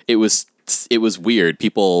and it was weird.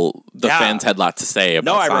 Fans had a lot to say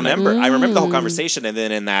about Sonic. I remember the whole conversation, and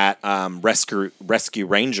then in that Rescue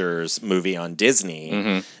Rangers movie on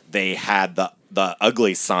Disney, they had the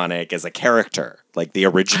ugly Sonic as a character, like the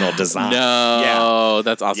original design.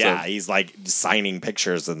 That's awesome. Yeah, he's like signing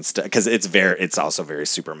pictures and stuff because it's also very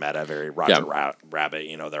super meta, very Roger Rabbit.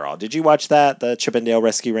 They're all. Did you watch the Chippendale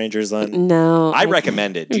Rescue Rangers on? No, I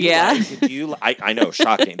recommend it. I know,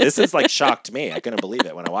 shocking. This is like shocked me. I couldn't believe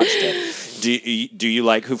it when I watched it. Do you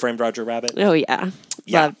like Who Framed Roger Rabbit? Oh yeah,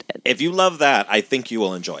 loved it. If you love that, I think you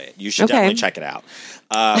will enjoy it. You should definitely check it out.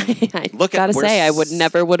 I would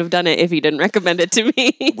have done it if you didn't recommend it to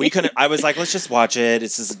me. We couldn't. I was like, let's just watch it.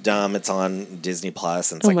 It's just dumb. It's on Disney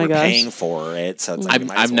Plus, and it's we're paying for it. So it's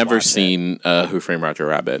like I've never seen Who Framed Roger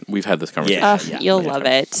Rabbit. We've had this conversation. You'll love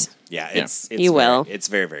it. Yeah, it's will. It's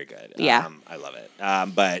very, very good. Yeah, I love it.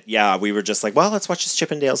 But yeah, we were just like, well, let's watch this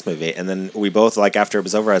Chippendales movie, and then we both after it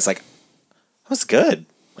was over, I was like, it was good.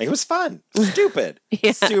 Like it was fun, stupid,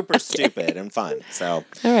 super stupid and fun. So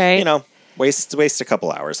all right, waste a couple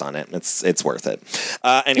hours on it. It's worth it.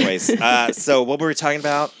 Anyways, so what were we talking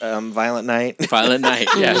about? Violent Night. Violent Night.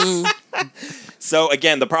 Yes. So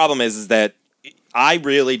again, the problem is that I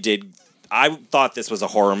thought this was a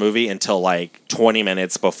horror movie until like 20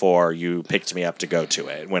 minutes before you picked me up to go to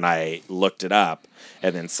it. When I looked it up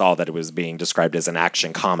and then saw that it was being described as an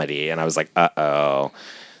action comedy, and I was like, uh-oh.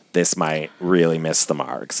 this might really miss the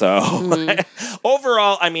mark. So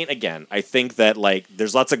overall, I mean, again, I think that like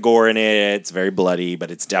there's lots of gore in it. It's very bloody,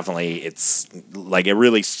 but it's like it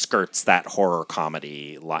really skirts that horror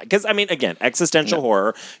comedy line. Because I mean, again, existential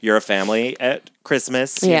horror. You're a family at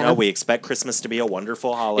Christmas. You know, we expect Christmas to be a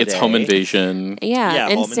wonderful holiday. It's home invasion. Yeah,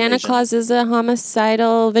 and Santa Claus is a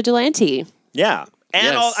homicidal vigilante. Yeah.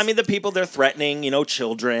 And I mean, the people they're threatening,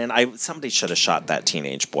 children. Somebody should have shot that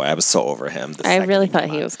teenage boy. I was so over him. I really thought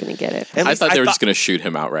he was going to get it. I thought they were just going to shoot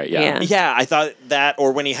him outright. Yeah, I thought that,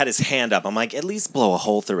 or when he had his hand up, I'm like, at least blow a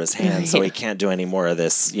hole through his hand so he can't do any more of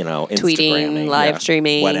this, tweeting, live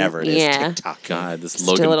streaming, whatever it is. TikTok. God, this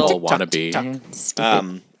Logan Paul wannabe.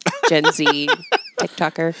 Stupid Gen Z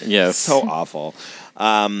TikToker. Yes, so awful.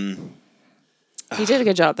 He did a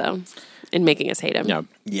good job though. In making us hate him. Yeah.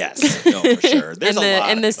 Yes. No, for sure. There's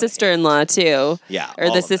and the sister-in-law too. Yeah. Or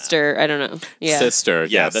the sister, I don't know. Yeah. Sister.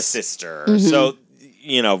 Yeah, yes. the sister. Mm-hmm. So,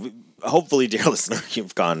 hopefully, dear listener,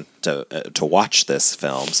 you've gone to watch this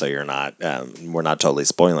film, so you're not we're not totally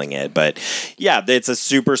spoiling it. But yeah, it's a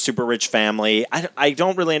super, super rich family. I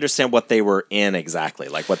don't really understand what they were in exactly,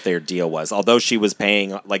 like what their deal was. Although she was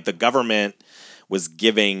paying, like the government was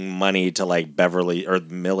giving money to like Beverly or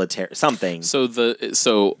military something.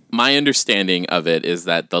 So my understanding of it is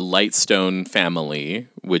that the Lightstone family,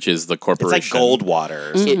 which is the corporation, it's like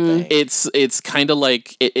Goldwater. It's kind of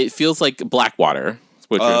like it feels like Blackwater.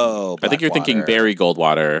 I think you're thinking Barry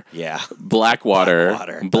Goldwater. Yeah, Blackwater,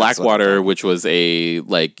 which was a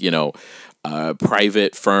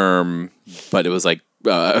private firm, but it was like.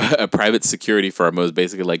 A private security firm. It was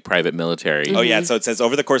basically like private military. Oh, yeah. So it says,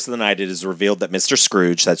 over the course of the night, it is revealed that Mr.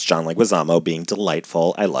 Scrooge, that's John Leguizamo, being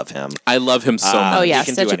delightful. I love him. I love him so much. Oh, yeah.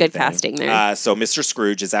 Such a good casting there. So Mr.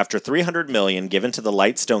 Scrooge is after $300 million given to the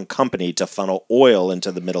Lightstone Company to funnel oil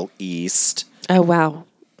into the Middle East. Oh, wow.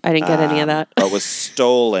 I didn't get any of that. But was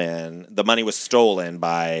stolen. The money was stolen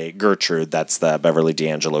by Gertrude, that's the Beverly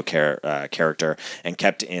D'Angelo character, and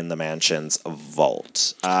kept in the mansion's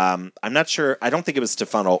vault. I'm not sure. I don't think it was to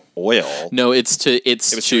funnel oil. No, it's to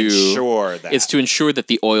ensure that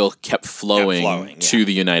the oil kept flowing to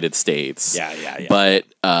the United States. Yeah. But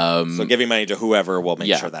so giving money to whoever will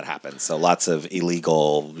make sure that happens. So lots of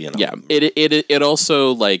illegal, Yeah, it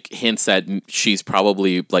also like hints that she's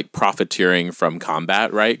probably like profiteering from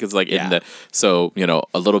combat, right? Because like a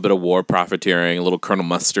little bit of war profiteering, a little Colonel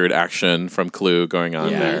Mustard action from Clue going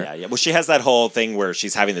on there. Yeah. Well, she has that whole thing where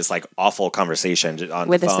she's having this like awful conversation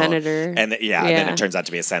with the phone, a senator, and then it turns out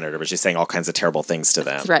to be a senator, but she's saying all kinds of terrible things to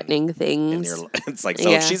them, threatening things. It's like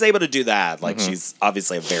if she's able to do that, like she's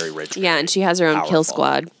obviously a very rich. Yeah, and she has her own kill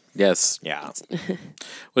squad. Yes. Yeah.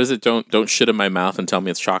 What is it? Don't shit in my mouth and tell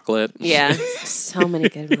me it's chocolate. Yeah. So many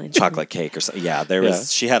good lines. Chocolate cake or something. Yeah, there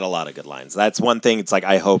was. She had a lot of good lines. That's one thing. It's like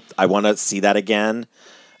I want to see that again.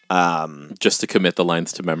 Just to commit the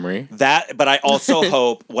lines to memory. But I also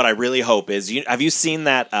hope. What I really hope is, have you seen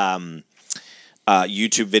that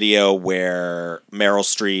YouTube video where Meryl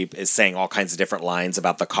Streep is saying all kinds of different lines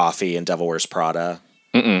about the coffee in Devil Wears Prada?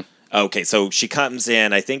 Mm-mm. Okay, so she comes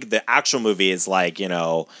in. I think the actual movie is like,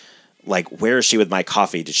 where is she with my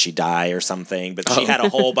coffee? Did she die or something? But she had a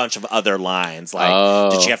whole bunch of other lines.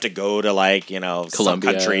 Like, did she have to go to some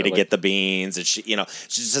country to get the beans? And she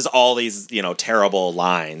says all these, terrible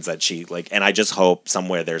lines that she and I just hope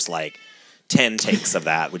somewhere there's 10 takes of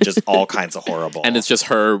that with just all kinds of horrible. And it's just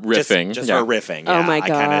her riffing. Just her riffing. Yeah. Oh my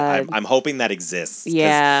God. I'm hoping that exists.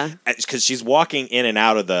 Yeah. Because she's walking in and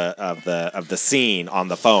out of the scene on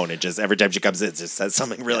the phone. It just, every time she comes in, it just says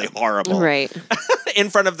something really horrible. Right. In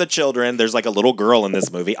front of the children. There's a little girl in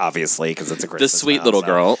this movie, obviously, because it's a Christmas The sweet film, little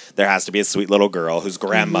girl. There has to be a sweet little girl whose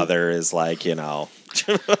grandmother is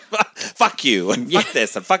fuck you and fuck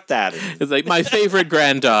this and fuck that. It's like my favorite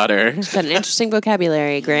granddaughter. She's got an interesting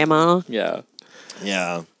vocabulary, Grandma. Yeah.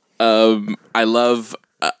 I love.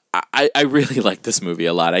 I really like this movie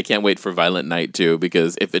a lot. I can't wait for Violent Night 2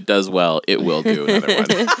 because if it does well, it will do another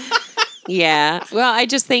one. Yeah. Well, I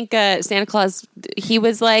just think Santa Claus, he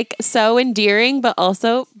was so endearing, but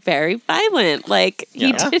also very violent.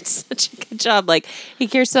 He did such a good job. He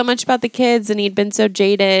cares so much about the kids, and he'd been so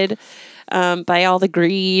jaded by all the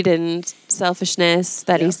greed and selfishness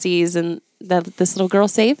that he sees, and that this little girl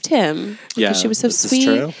saved him because she was so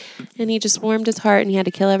sweet, and he just warmed his heart, and he had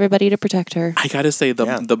to kill everybody to protect her. I gotta say the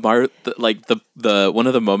one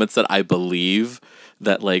of the moments that I believe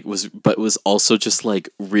that was also just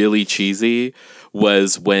really cheesy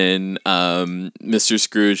was when Mr.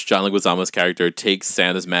 Scrooge, John Leguizamo's character, takes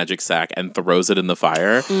Santa's magic sack and throws it in the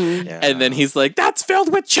fire. And then he's like, that's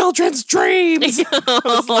filled with children's dreams. I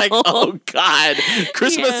was like, oh God,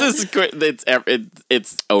 Christmas is great.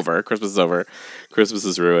 It's over. Christmas is over. over. Christmas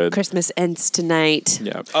is ruined. Christmas ends tonight.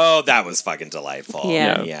 Yeah. Oh, that was fucking delightful.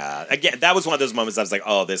 Yeah. Again, that was one of those moments I was like,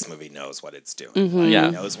 oh, this movie knows what it's doing. Mm-hmm. Like, Yeah.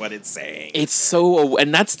 it knows what it's saying. It's so,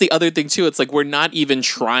 and that's the other thing too. It's like we're not even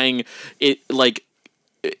trying it. Like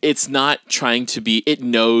it's not trying to be. It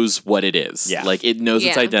knows what it is. Yeah. Like it knows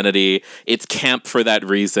its identity. It's camp for that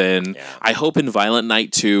reason. Yeah. I hope in Violent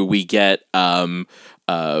Night 2 we get Tim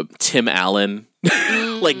Allen.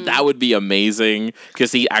 Like that would be amazing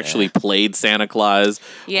because he actually played Santa Claus,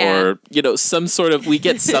 or some sort of we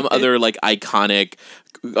get some other like iconic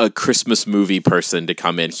Christmas movie person to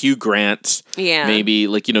come in. Hugh Grant, maybe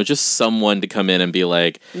like just someone to come in and be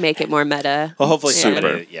like make it more meta. Well, hopefully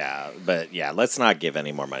Super. but let's not give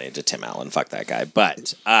any more money to Tim Allen. Fuck that guy.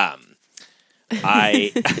 But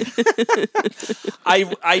I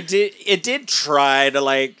did try to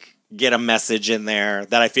like get a message in there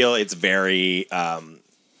that I feel it's very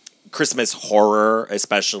Christmas horror,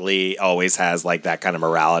 especially, always has like that kind of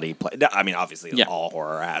morality play. I mean, obviously, all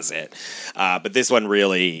horror has it, but this one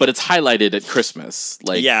really. But it's highlighted at Christmas,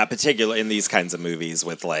 like particularly in these kinds of movies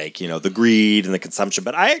with like the greed and the consumption.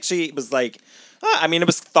 But I actually was like. I mean, it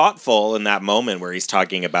was thoughtful in that moment where he's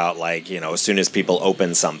talking about like as soon as people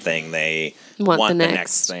open something, they want the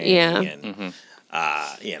next thing. Yeah. And,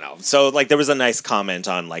 so like there was a nice comment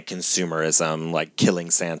on like consumerism, like killing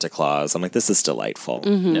Santa Claus. I'm like, this is delightful.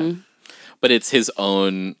 Mm-hmm. Yeah. But it's his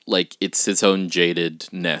own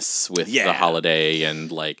jadedness with the holiday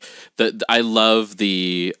and like I love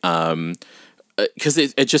the because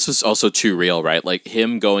it just was also too real, right? Like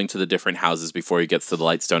him going to the different houses before he gets to the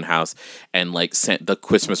Lightstone house, and like the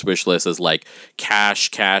Christmas wish list is like cash,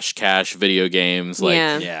 video games, like,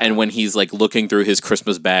 and when he's like looking through his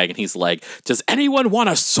Christmas bag and he's like, "Does anyone want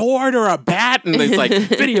a sword or a bat?" And it's like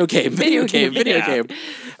video game.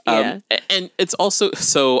 And it's also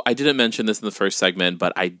so I didn't mention this in the first segment,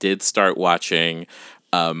 but I did start watching.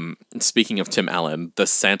 Speaking of Tim Allen, the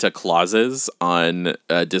Santa Clauses on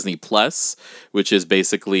Disney Plus, which is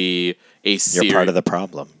basically a series. You're part of the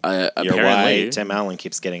problem. Apparently, you're why Tim Allen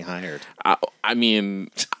keeps getting hired. I mean,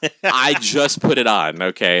 I just put it on.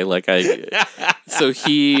 Okay, so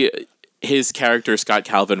his character Scott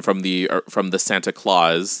Calvin from the Santa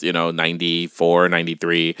Claus, 94,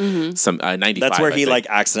 93, 95. That's where he like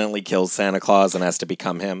accidentally kills Santa Claus and has to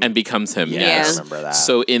become him. And becomes him. Yeah, I remember that.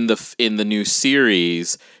 So in the new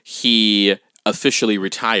series, he officially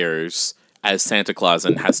retires as Santa Claus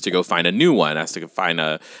and has to go find a new one. Has to go find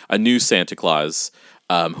a new Santa Claus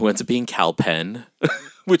who ends up being Kal Penn,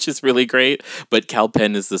 which is really great. But Kal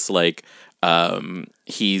Penn is this like.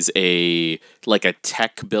 He's a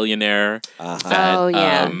tech billionaire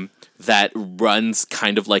that runs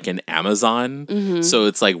kind of like an Amazon. Mm-hmm. So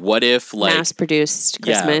it's like, what if like mass produced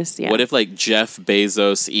Christmas? Yeah. What if like Jeff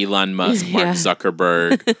Bezos, Elon Musk, Mark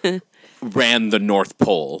Zuckerberg ran the North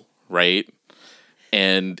Pole, right?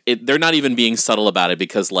 And they're not even being subtle about it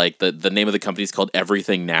because like the name of the company is called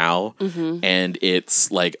Everything Now, and it's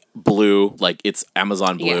like blue, like it's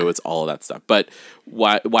Amazon Blue, it's all of that stuff. But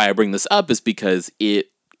why I bring this up is because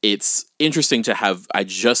it's interesting to have. I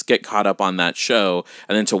just get caught up on that show,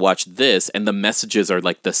 and then to watch this, and the messages are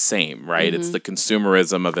like the same, right? It's the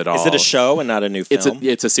consumerism of it all. Is it a show and not a new film?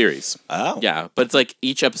 It's a series. Oh, yeah, but it's like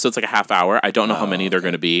each episode's like a half hour. I don't know how many they're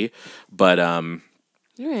going to be, but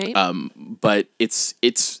Right. But it's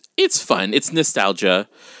fun. It's nostalgia.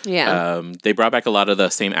 Yeah. They brought back a lot of the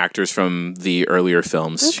same actors from the earlier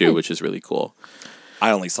films too, which is really cool.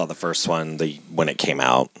 I only saw the first one when it came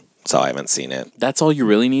out, so I haven't seen it. That's all you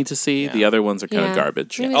really need to see. Yeah. The other ones are kind of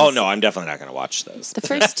garbage. Yeah. Oh no, I'm definitely not going to watch those. The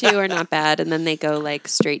first two are not bad, and then they go like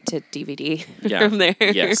straight to DVD from there.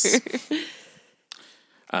 Yes.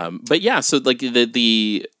 But yeah, so like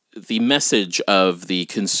the message of the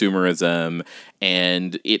consumerism,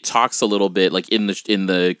 and it talks a little bit like in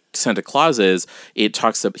the Santa Clauses, it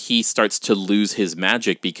talks up he starts to lose his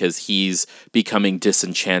magic because he's becoming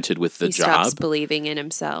disenchanted with the job. He stops believing in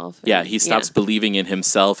himself. Yeah, he stops believing in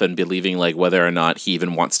himself and believing like whether or not he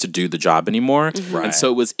even wants to do the job anymore. Mm-hmm. Right. And so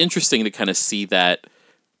it was interesting to kind of see that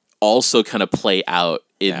also kind of play out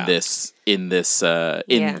in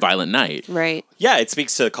Violent Night. Right. Yeah, it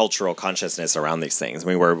speaks to the cultural consciousness around these things. I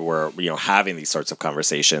mean, we're having these sorts of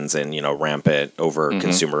conversations and rampant over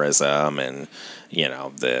consumerism and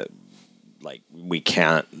we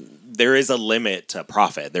can't. There is a limit to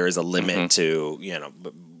profit. There is a limit to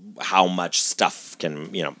how much stuff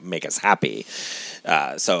can make us happy.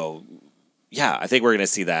 So. Yeah, I think we're going to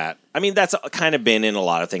see that. I mean, that's kind of been in a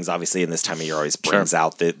lot of things. Obviously, in this time of year, always brings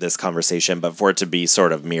out this conversation. But for it to be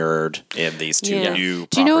sort of mirrored in these two new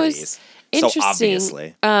properties, interesting? so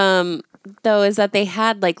obviously, though, is that they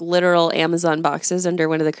had like literal Amazon boxes under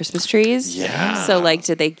one of the Christmas trees. Yeah. So like,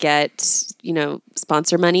 did they get,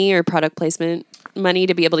 sponsor money or product placement money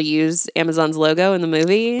to be able to use Amazon's logo in the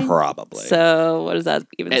movie? Probably. So what does that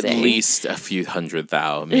even At say? least a few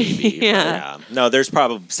 $100,000, maybe. Yeah. No, there's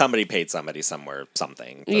probably somebody paid somebody somewhere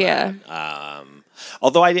something. For Yeah. that.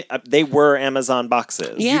 Although they were Amazon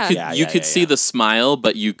boxes. Yeah. You could see the smile,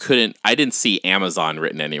 but you couldn't. I didn't see Amazon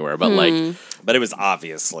written anywhere, but But it was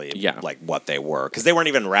obviously like what they were because they weren't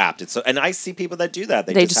even wrapped. And I see people that do that.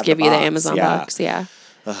 They just have give you the box. Amazon box. Yeah.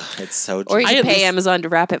 It's so. Or you can pay Amazon to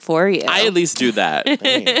wrap it for you. I at least do that.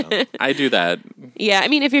 I do that. Yeah. I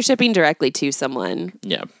mean, if you're shipping directly to someone,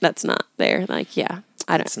 Yeah. that's not there. Like, yeah.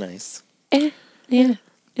 I don't. That's nice. Yeah.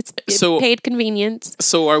 It's paid convenience.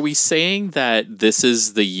 So are we saying that this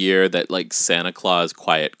is the year that like Santa Claus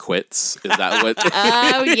quiet quits? Is that what?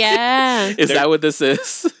 Oh yeah. Is that what this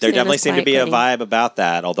is? There definitely seemed to be a quiet vibe about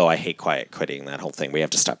that, although I hate quiet quitting, that whole thing. We have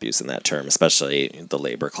to stop using that term, especially the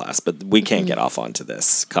labor class. But we can't get off onto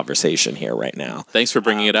this conversation here right now. Thanks for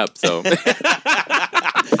bringing it up. So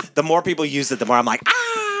the more people use it, the more I'm like,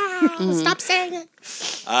 stop saying it.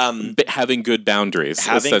 Having good boundaries.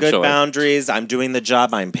 Having good essentially. boundaries. I'm doing the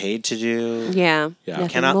job I'm paid to do. Yeah. Yeah. Nothing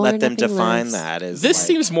Cannot more, let them nothing define less. that as This like,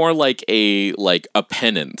 seems more like a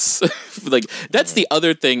penance. Like that's the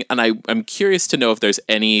other thing, and I'm curious to know if there's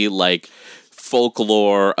any like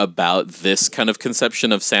folklore about this kind of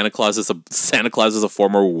conception of Santa Claus as a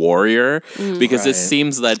former warrior, because it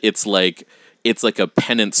seems that it's like a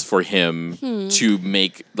penance for him to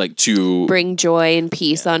make to bring joy and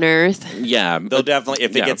peace on earth. Yeah, they'll definitely,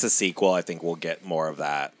 if it yeah. gets a sequel, I think we'll get more of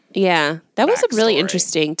that. Yeah, that was really Backstory.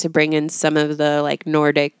 interesting to bring in some of the like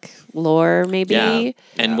Nordic lore, maybe. Yeah,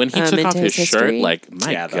 and when he took off into his shirt, history. like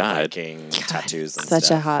my The God, Viking tattoos and Such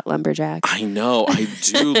stuff. a hot lumberjack. I know. I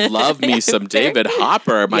do love me some David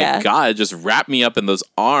Hopper. My Yeah. God, just wrap me up in those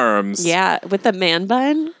arms. Yeah, with the man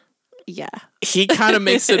bun. Yeah. He kind of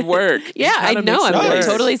makes it work. Yeah, I know. I'm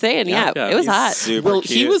totally saying. Yeah, Yeah. it was He's hot. super Well,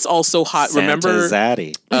 cute. he was also hot. Santa Remember,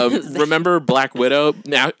 Zaddy. remember Black Widow?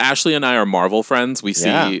 Now, Ashley and I are Marvel friends. We see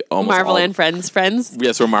Yeah. almost Marvel all- and friends.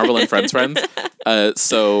 Yes, we're Marvel and friends.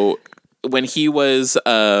 So when he was,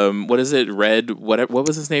 what is it? What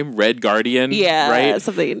was his name? Red Guardian. Yeah, right.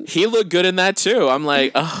 something. He looked good in that too. I'm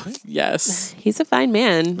like, oh yes. He's a fine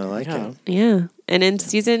man. I like it. Yeah. And in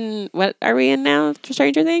season, what are we in now?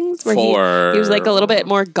 Stranger Things? Where 4. he was like a little bit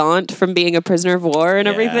more gaunt from being a prisoner of war and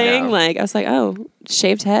everything. Yeah. Like, I was like, oh,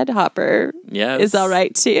 shaved head Hopper Yes. is all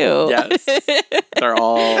right too. Yes.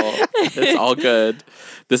 It's all good.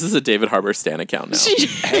 This is a David Harbour Stan account now.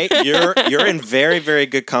 Hey, you're in very, very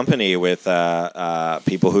good company with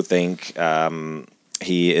people who think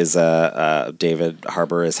he is David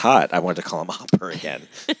Harbour is hot. I wanted to call him Hopper again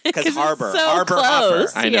because Harbour, so Harbour,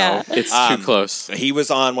 close. Hopper. I know. Yeah. It's too close. He was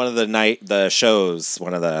on one of the shows,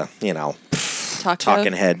 one of the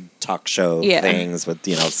talking head talk show things with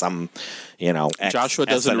some Joshua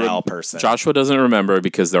doesn't SNL person. Joshua doesn't remember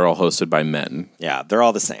because they're all hosted by men, Yeah, they're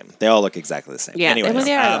all the same. They all look exactly the same. Yeah, Anyways,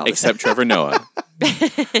 they are all the except Trevor Noah.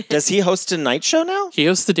 does he host a night show now? He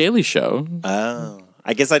hosts the Daily Show. Oh,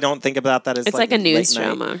 I guess I don't think about that as It's like a news late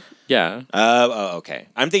night. drama. Yeah. Oh, okay.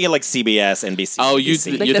 I'm thinking like CBS, NBC. Oh, you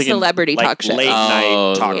NBC. Like You're the thinking, celebrity like talk show. late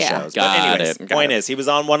night talk yeah. shows. Got But anyways, it. point is, he was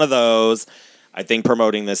on one of those. I think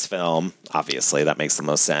promoting this film. Obviously, that makes the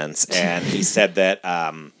most sense. And he said that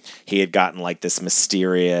he had gotten like this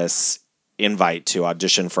mysterious invite to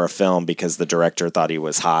audition for a film because the director thought he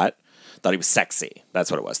was hot. Thought he was sexy. That's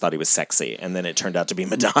what it was. Thought he was sexy. And then it turned out to be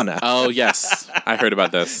Madonna. Oh, yes. I heard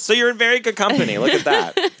about this. So you're in very good company. Look at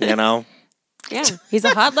that. Yeah. He's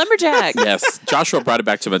a hot lumberjack. Yes. Joshua brought it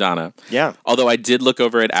back to Madonna. Yeah. Although I did look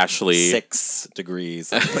over at Ashley. 6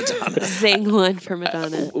 degrees of Madonna. Zing one for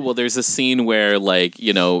Madonna. Well, there's a scene where,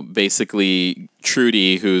 basically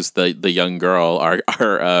Trudy, who's the young girl,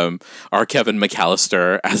 our Kevin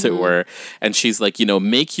McAllister, as it were, and she's like,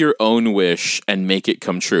 make your own wish and make it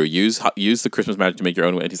come true. Use the Christmas magic to make your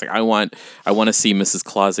own wish. And he's like, I want to see Mrs.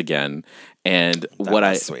 Claus again. And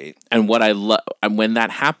Sweet. And when that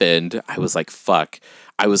happened, I was like, fuck.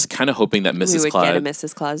 I was kind of hoping that Mrs. We would Claus, get a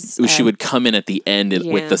Mrs. Claus. she would come in at the end with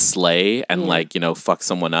Yeah. the sleigh and fuck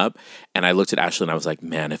someone up. And I looked at Ashley and I was like,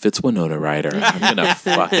 man, if it's Winona Ryder, I'm gonna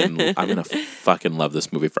fucking love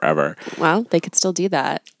this movie forever. Well, they could still do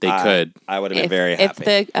that. They could. I would have been very happy.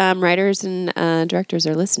 If the writers and directors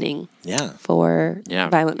are listening Yeah. for Yeah.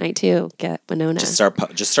 Violent Night 2, get Winona. Just start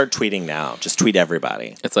tweeting now. Just tweet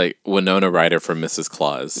everybody. It's like Winona Ryder from Mrs.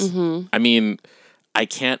 Claus. Mm-hmm. I mean, I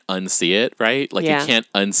can't unsee it, right? Like Yeah. you can't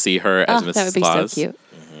unsee her as Oh, Mrs. that would be Claus. so cute.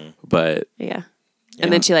 But Yeah.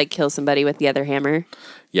 And then she like kills somebody with the other hammer.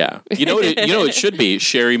 Yeah. You know what it should be?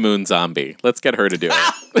 Sherry Moon Zombie. Let's get her to do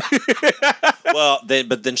it. Well,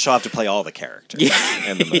 but then she'll have to play all the characters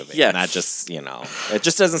in the movie. Yeah. And that just, it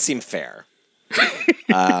just doesn't seem fair.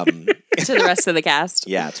 To the rest of the cast.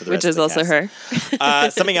 Yeah, to the which rest is of the also cast.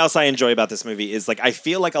 her. Something else I enjoy about this movie is like I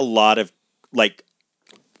feel like a lot of like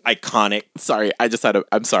iconic. Sorry,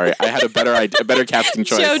 I'm sorry. I had a better casting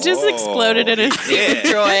choice. Joe just exploded in a sea of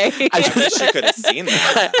joy. I wish you could have seen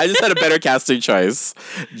that. I just had a better casting choice.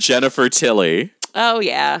 Jennifer Tilly. Oh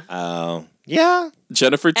yeah. Oh yeah.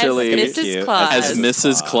 Jennifer Tilly as Mrs. Claus. As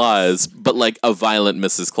Mrs. Claus, but like a violent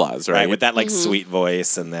Mrs. Claus, right? Right, with that like sweet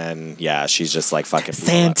voice, and then she's just like fucking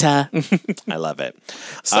Santa. I love it.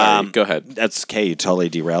 Sorry, go ahead. That's okay. You totally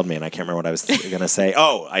derailed me, and I can't remember what I was gonna say.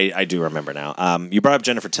 Oh, I do remember now. You brought up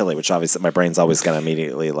Jennifer Tilly, which obviously my brain's always gonna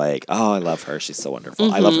immediately like, oh, I love her. She's so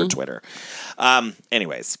wonderful. I love her Twitter.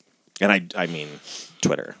 Anyways, and I mean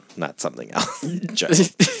Twitter, not something else.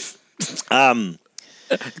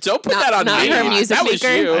 Don't put that on not me. her music that was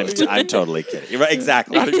maker. you. I'm totally kidding. Right,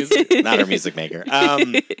 exactly. Not her music maker. No,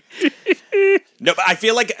 but I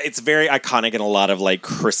feel like it's very iconic in a lot of like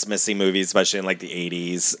Christmassy movies, especially in like the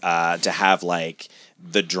 80s, to have like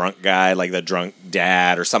the drunk guy, like the drunk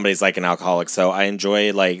dad, or somebody's like an alcoholic. So I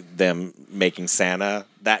enjoy like them making Santa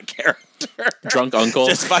that character. Drunk uncle.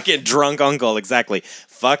 Just fucking drunk uncle, exactly.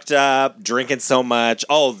 Fucked up, drinking so much.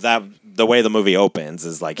 Oh, the way the movie opens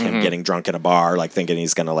is like him getting drunk in a bar, like thinking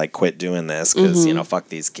he's gonna like quit doing this because fuck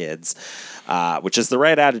these kids, which is the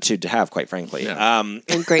right attitude to have, quite frankly. Yeah.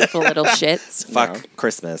 And grateful little shits. Fuck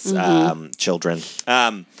Christmas, children.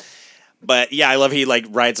 But yeah, I love he like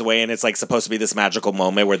rides away, and it's like supposed to be this magical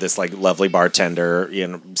moment where this like lovely bartender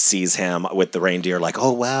sees him with the reindeer, like,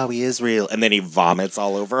 oh wow, he is real, and then he vomits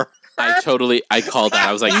all over. I called that.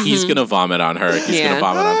 I was like, he's gonna vomit on her. He's gonna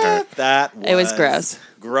vomit on her. It was gross.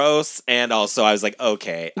 Gross, and also I was like,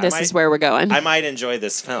 okay, this is where we're going. I might enjoy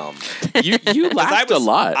this film. You laughed a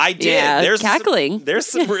lot. I did. Yeah, there's cackling. There's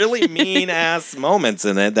some really mean ass moments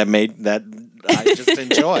in it that I just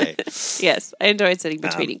enjoy. Yes, I enjoyed sitting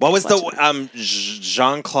between you. What was the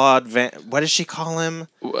Jean-Claude Van? What does she call him?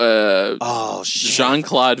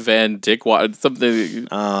 Jean-Claude Van Dick. Something.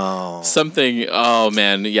 Oh, something. Oh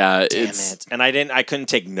man, yeah. Damn it! And I couldn't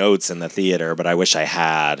take notes in the theater, but I wish I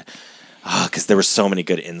had. Because there were so many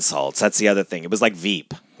good insults. That's the other thing. It was like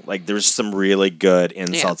Veep. Like there's some really good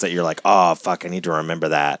insults that you're like, oh fuck, I need to remember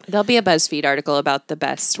that. There'll be a BuzzFeed article about the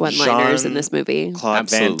best one-liners in this movie. Jean-Claude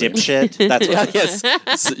Van Dipshit. That's what yes,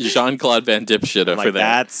 Jean-Claude Van Dipshit over like,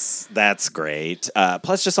 there. That's great.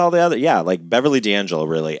 Plus, just all the other, like Beverly D'Angelo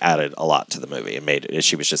really added a lot to the movie and made it.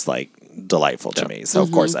 She was just like delightful to me. So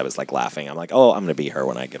of course I was like laughing. I'm like, oh, I'm gonna be her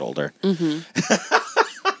when I get older.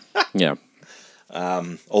 Yeah.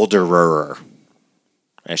 Older,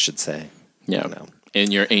 I should say. Yeah.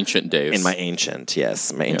 In your ancient days. In my ancient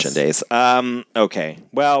days. Okay.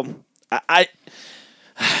 Well, I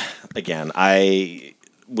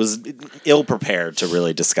was ill prepared to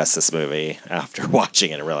really discuss this movie after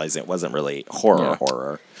watching it and realizing it wasn't really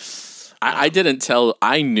horror.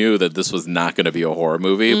 I knew that this was not going to be a horror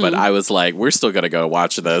movie, but I was like, we're still going to go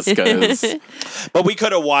watch this because. But we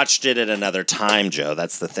could have watched it at another time, Joe.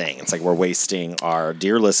 That's the thing. It's like we're wasting our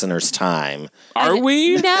dear listeners' time. Are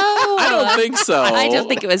we? No. I don't think so. I don't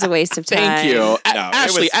think it was a waste of time. Thank you. No,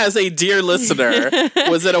 Ashley, as a dear listener,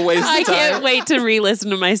 was it a waste of time? I can't wait to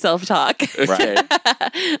re-listen to myself talk. Okay.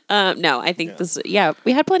 No, I think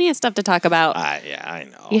we had plenty of stuff to talk about. I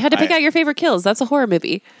know. You had to pick out your favorite kills. That's a horror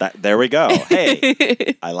movie. There we go.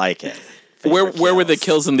 Hey, I like it. Where were the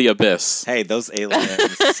kills in the abyss? Hey, those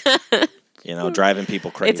aliens, driving people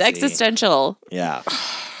crazy. It's existential. Yeah.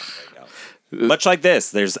 Much like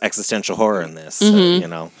this, there's existential horror in this.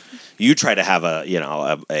 You try to have a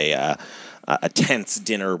tense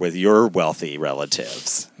dinner with your wealthy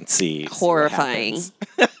relatives and see horrifying.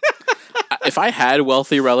 If I had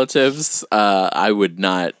wealthy relatives, I would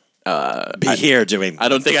not be here doing this. I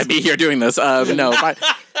don't think I'd be here doing this. No,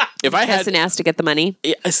 if I had an ass to get the money.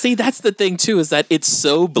 See, that's the thing too, is that it's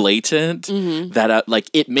so blatant that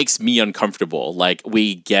it makes me uncomfortable. Like,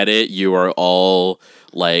 we get it. You are all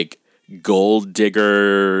like gold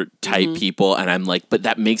digger type people, and I'm like, but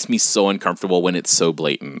that makes me so uncomfortable when it's so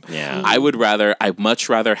blatant. Yeah. I'd much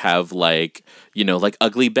rather have like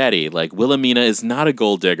Ugly Betty. Like, Wilhelmina is not a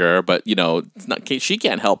gold digger, but she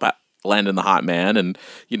can't help landing the hot man and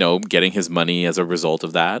getting his money as a result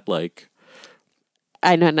of that. Like,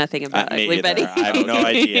 I know nothing about Ugly Betty. I have no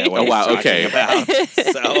idea what you're talking about.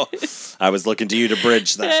 So I was looking to you to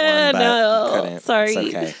bridge that one, but no, couldn't. sorry. It's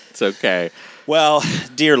okay. It's okay. Well,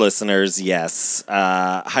 dear listeners, yes,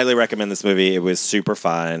 highly recommend this movie. It was super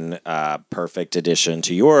fun, perfect addition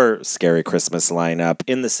to your scary Christmas lineup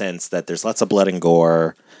in the sense that there's lots of blood and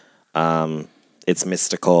gore. It's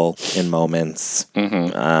mystical in moments.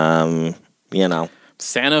 Mm-hmm. You know,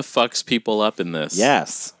 Santa fucks people up in this.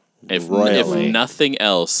 Yes, if royally. nothing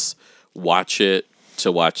else, watch it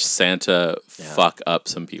to watch Santa fuck up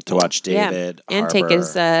some people. To watch David and Harbour. take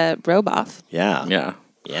his robe off. Yeah.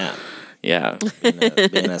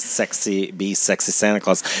 Being a sexy Santa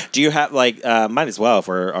Claus. Do you have might as well if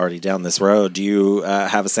we're already down this road. Do you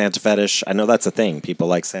have a Santa fetish? I know that's a thing. People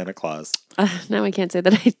like Santa Claus. No, I can't say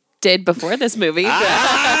that I did before this movie. The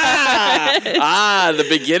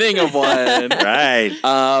beginning of one. Right.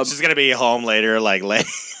 She's gonna be home later, like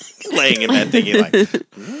laying in bed thinking like,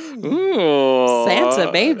 ooh,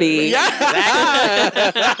 Santa baby.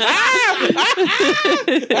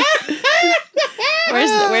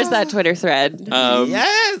 Where's that Twitter thread?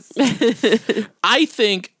 yes. I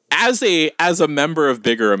think as a member of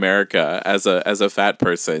Bigger America, as a fat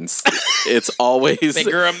person, it's always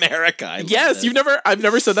Bigger America. Yes, I've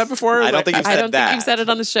never said that before. I don't think you've said that. I don't think you've said it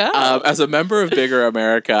on the show. As a member of Bigger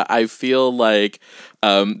America, I feel like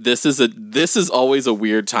this is always a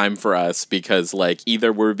weird time for us because like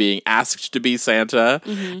either we're being asked to be Santa,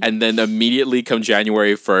 and then immediately come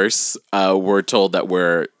January 1st, we're told that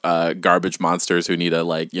we're garbage monsters who need a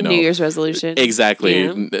New Year's resolution. Exactly.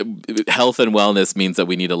 Yeah. Health and wellness means that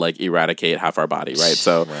we need to eradicate half our body, right?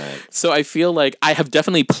 So I feel like I have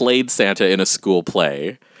definitely played Santa in a school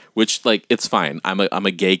play. Which it's fine. I'm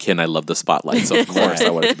a gay kid. I love the spotlight, so of course I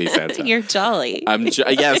wanted to be Santa. You're jolly.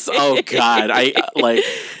 Yes. Oh God.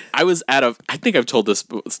 I was at I think I've told this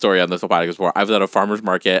story on this podcast before. I was at a farmer's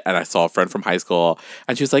market and I saw a friend from high school,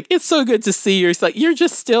 and she was like, "It's so good to see you." She's like, "You're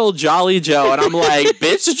just still Jolly Joe," and I'm like,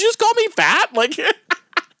 "Bitch, did you just call me fat?"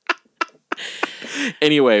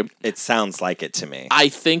 Anyway, it sounds like it to me. I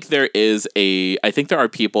think there are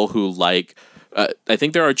people who like. I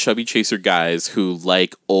think there are chubby chaser guys who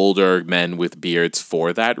like older men with beards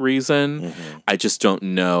for that reason. Mm-hmm. I just don't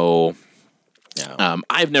know. Yeah.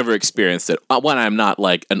 I've never experienced it. One, I'm not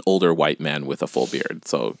like an older white man with a full beard,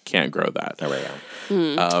 so can't grow that. There we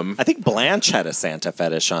go. I think Blanche had a Santa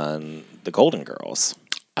fetish on The Golden Girls.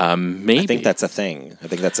 Maybe. I think that's a thing. I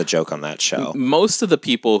think that's a joke on that show. Most of the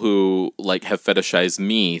people who have fetishized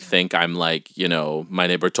me think I'm my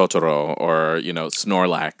neighbor Totoro or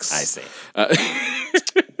Snorlax. I see.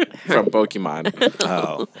 From Pokemon.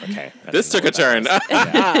 Oh, okay. This took a turn.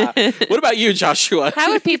 What about you, Joshua?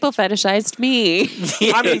 How have people fetishized me?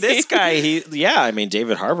 I mean, this guy.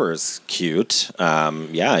 David Harbour is cute. I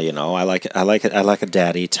like a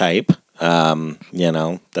daddy type. That's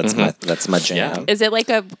my jam. Yeah. Is it like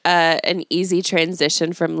an easy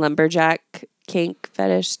transition from lumberjack kink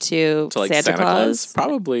fetish to Santa Claus?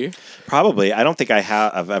 Probably. I don't think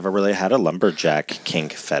I've ever really had a lumberjack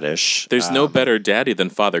kink fetish. There's no better daddy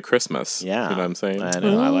than Father Christmas. Yeah, you know what I'm saying. I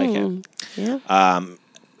know. I like it. Yeah.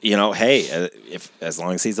 Hey, if as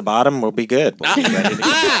long as he's a bottom, we'll be good. We'll be ready to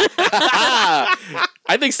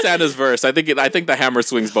I think Santa's verse. I think the hammer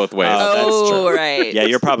swings both ways. That's true. Right. Yeah,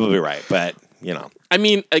 you're probably right, but I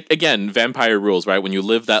mean, again, vampire rules, right? When you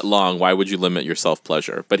live that long, why would you limit your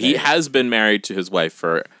self-pleasure? But he has been married to his wife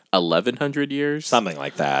for 1,100 years, something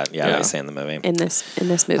like that. Yeah, they say in the movie. In this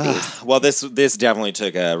movie. Well, this definitely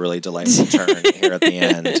took a really delightful turn here at the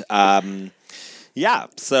end.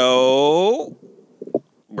 So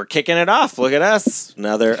we're kicking it off. Look at us.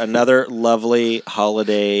 Another lovely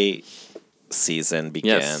holiday season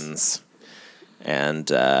begins. Yes.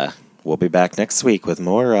 And we'll be back next week with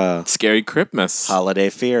more Scary Christmas holiday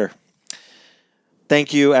fear.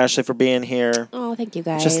 Thank you, Ashley, for being here. Oh, thank you,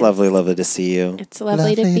 guys. Just lovely to see you. It's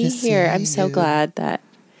lovely to be here. I'm so glad that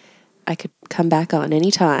I could come back on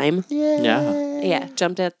anytime. Yeah.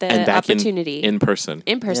 Jumped at the opportunity. In person.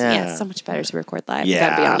 In person, yeah. It's so much better to record live. Yeah.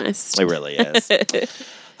 Gotta be honest. It really is.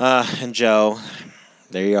 And Joe,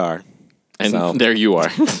 there you are. And there you are.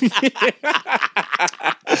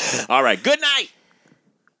 All right. Good night.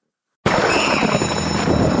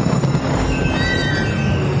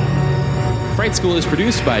 Fright School is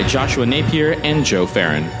produced by Joshua Napier and Joe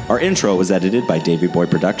Farron. Our intro was edited by Davey Boy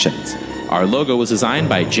Productions. Our logo was designed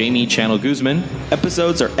by Jamie Channel Guzman.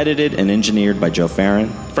 Episodes are edited and engineered by Joe Farron.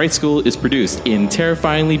 Fright School is produced in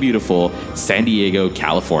terrifyingly beautiful San Diego,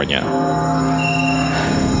 California.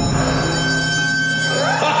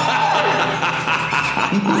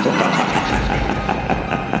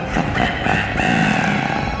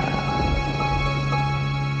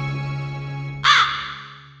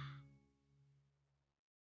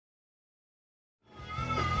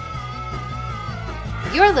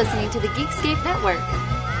 You're listening to the Geekscape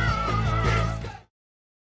Network.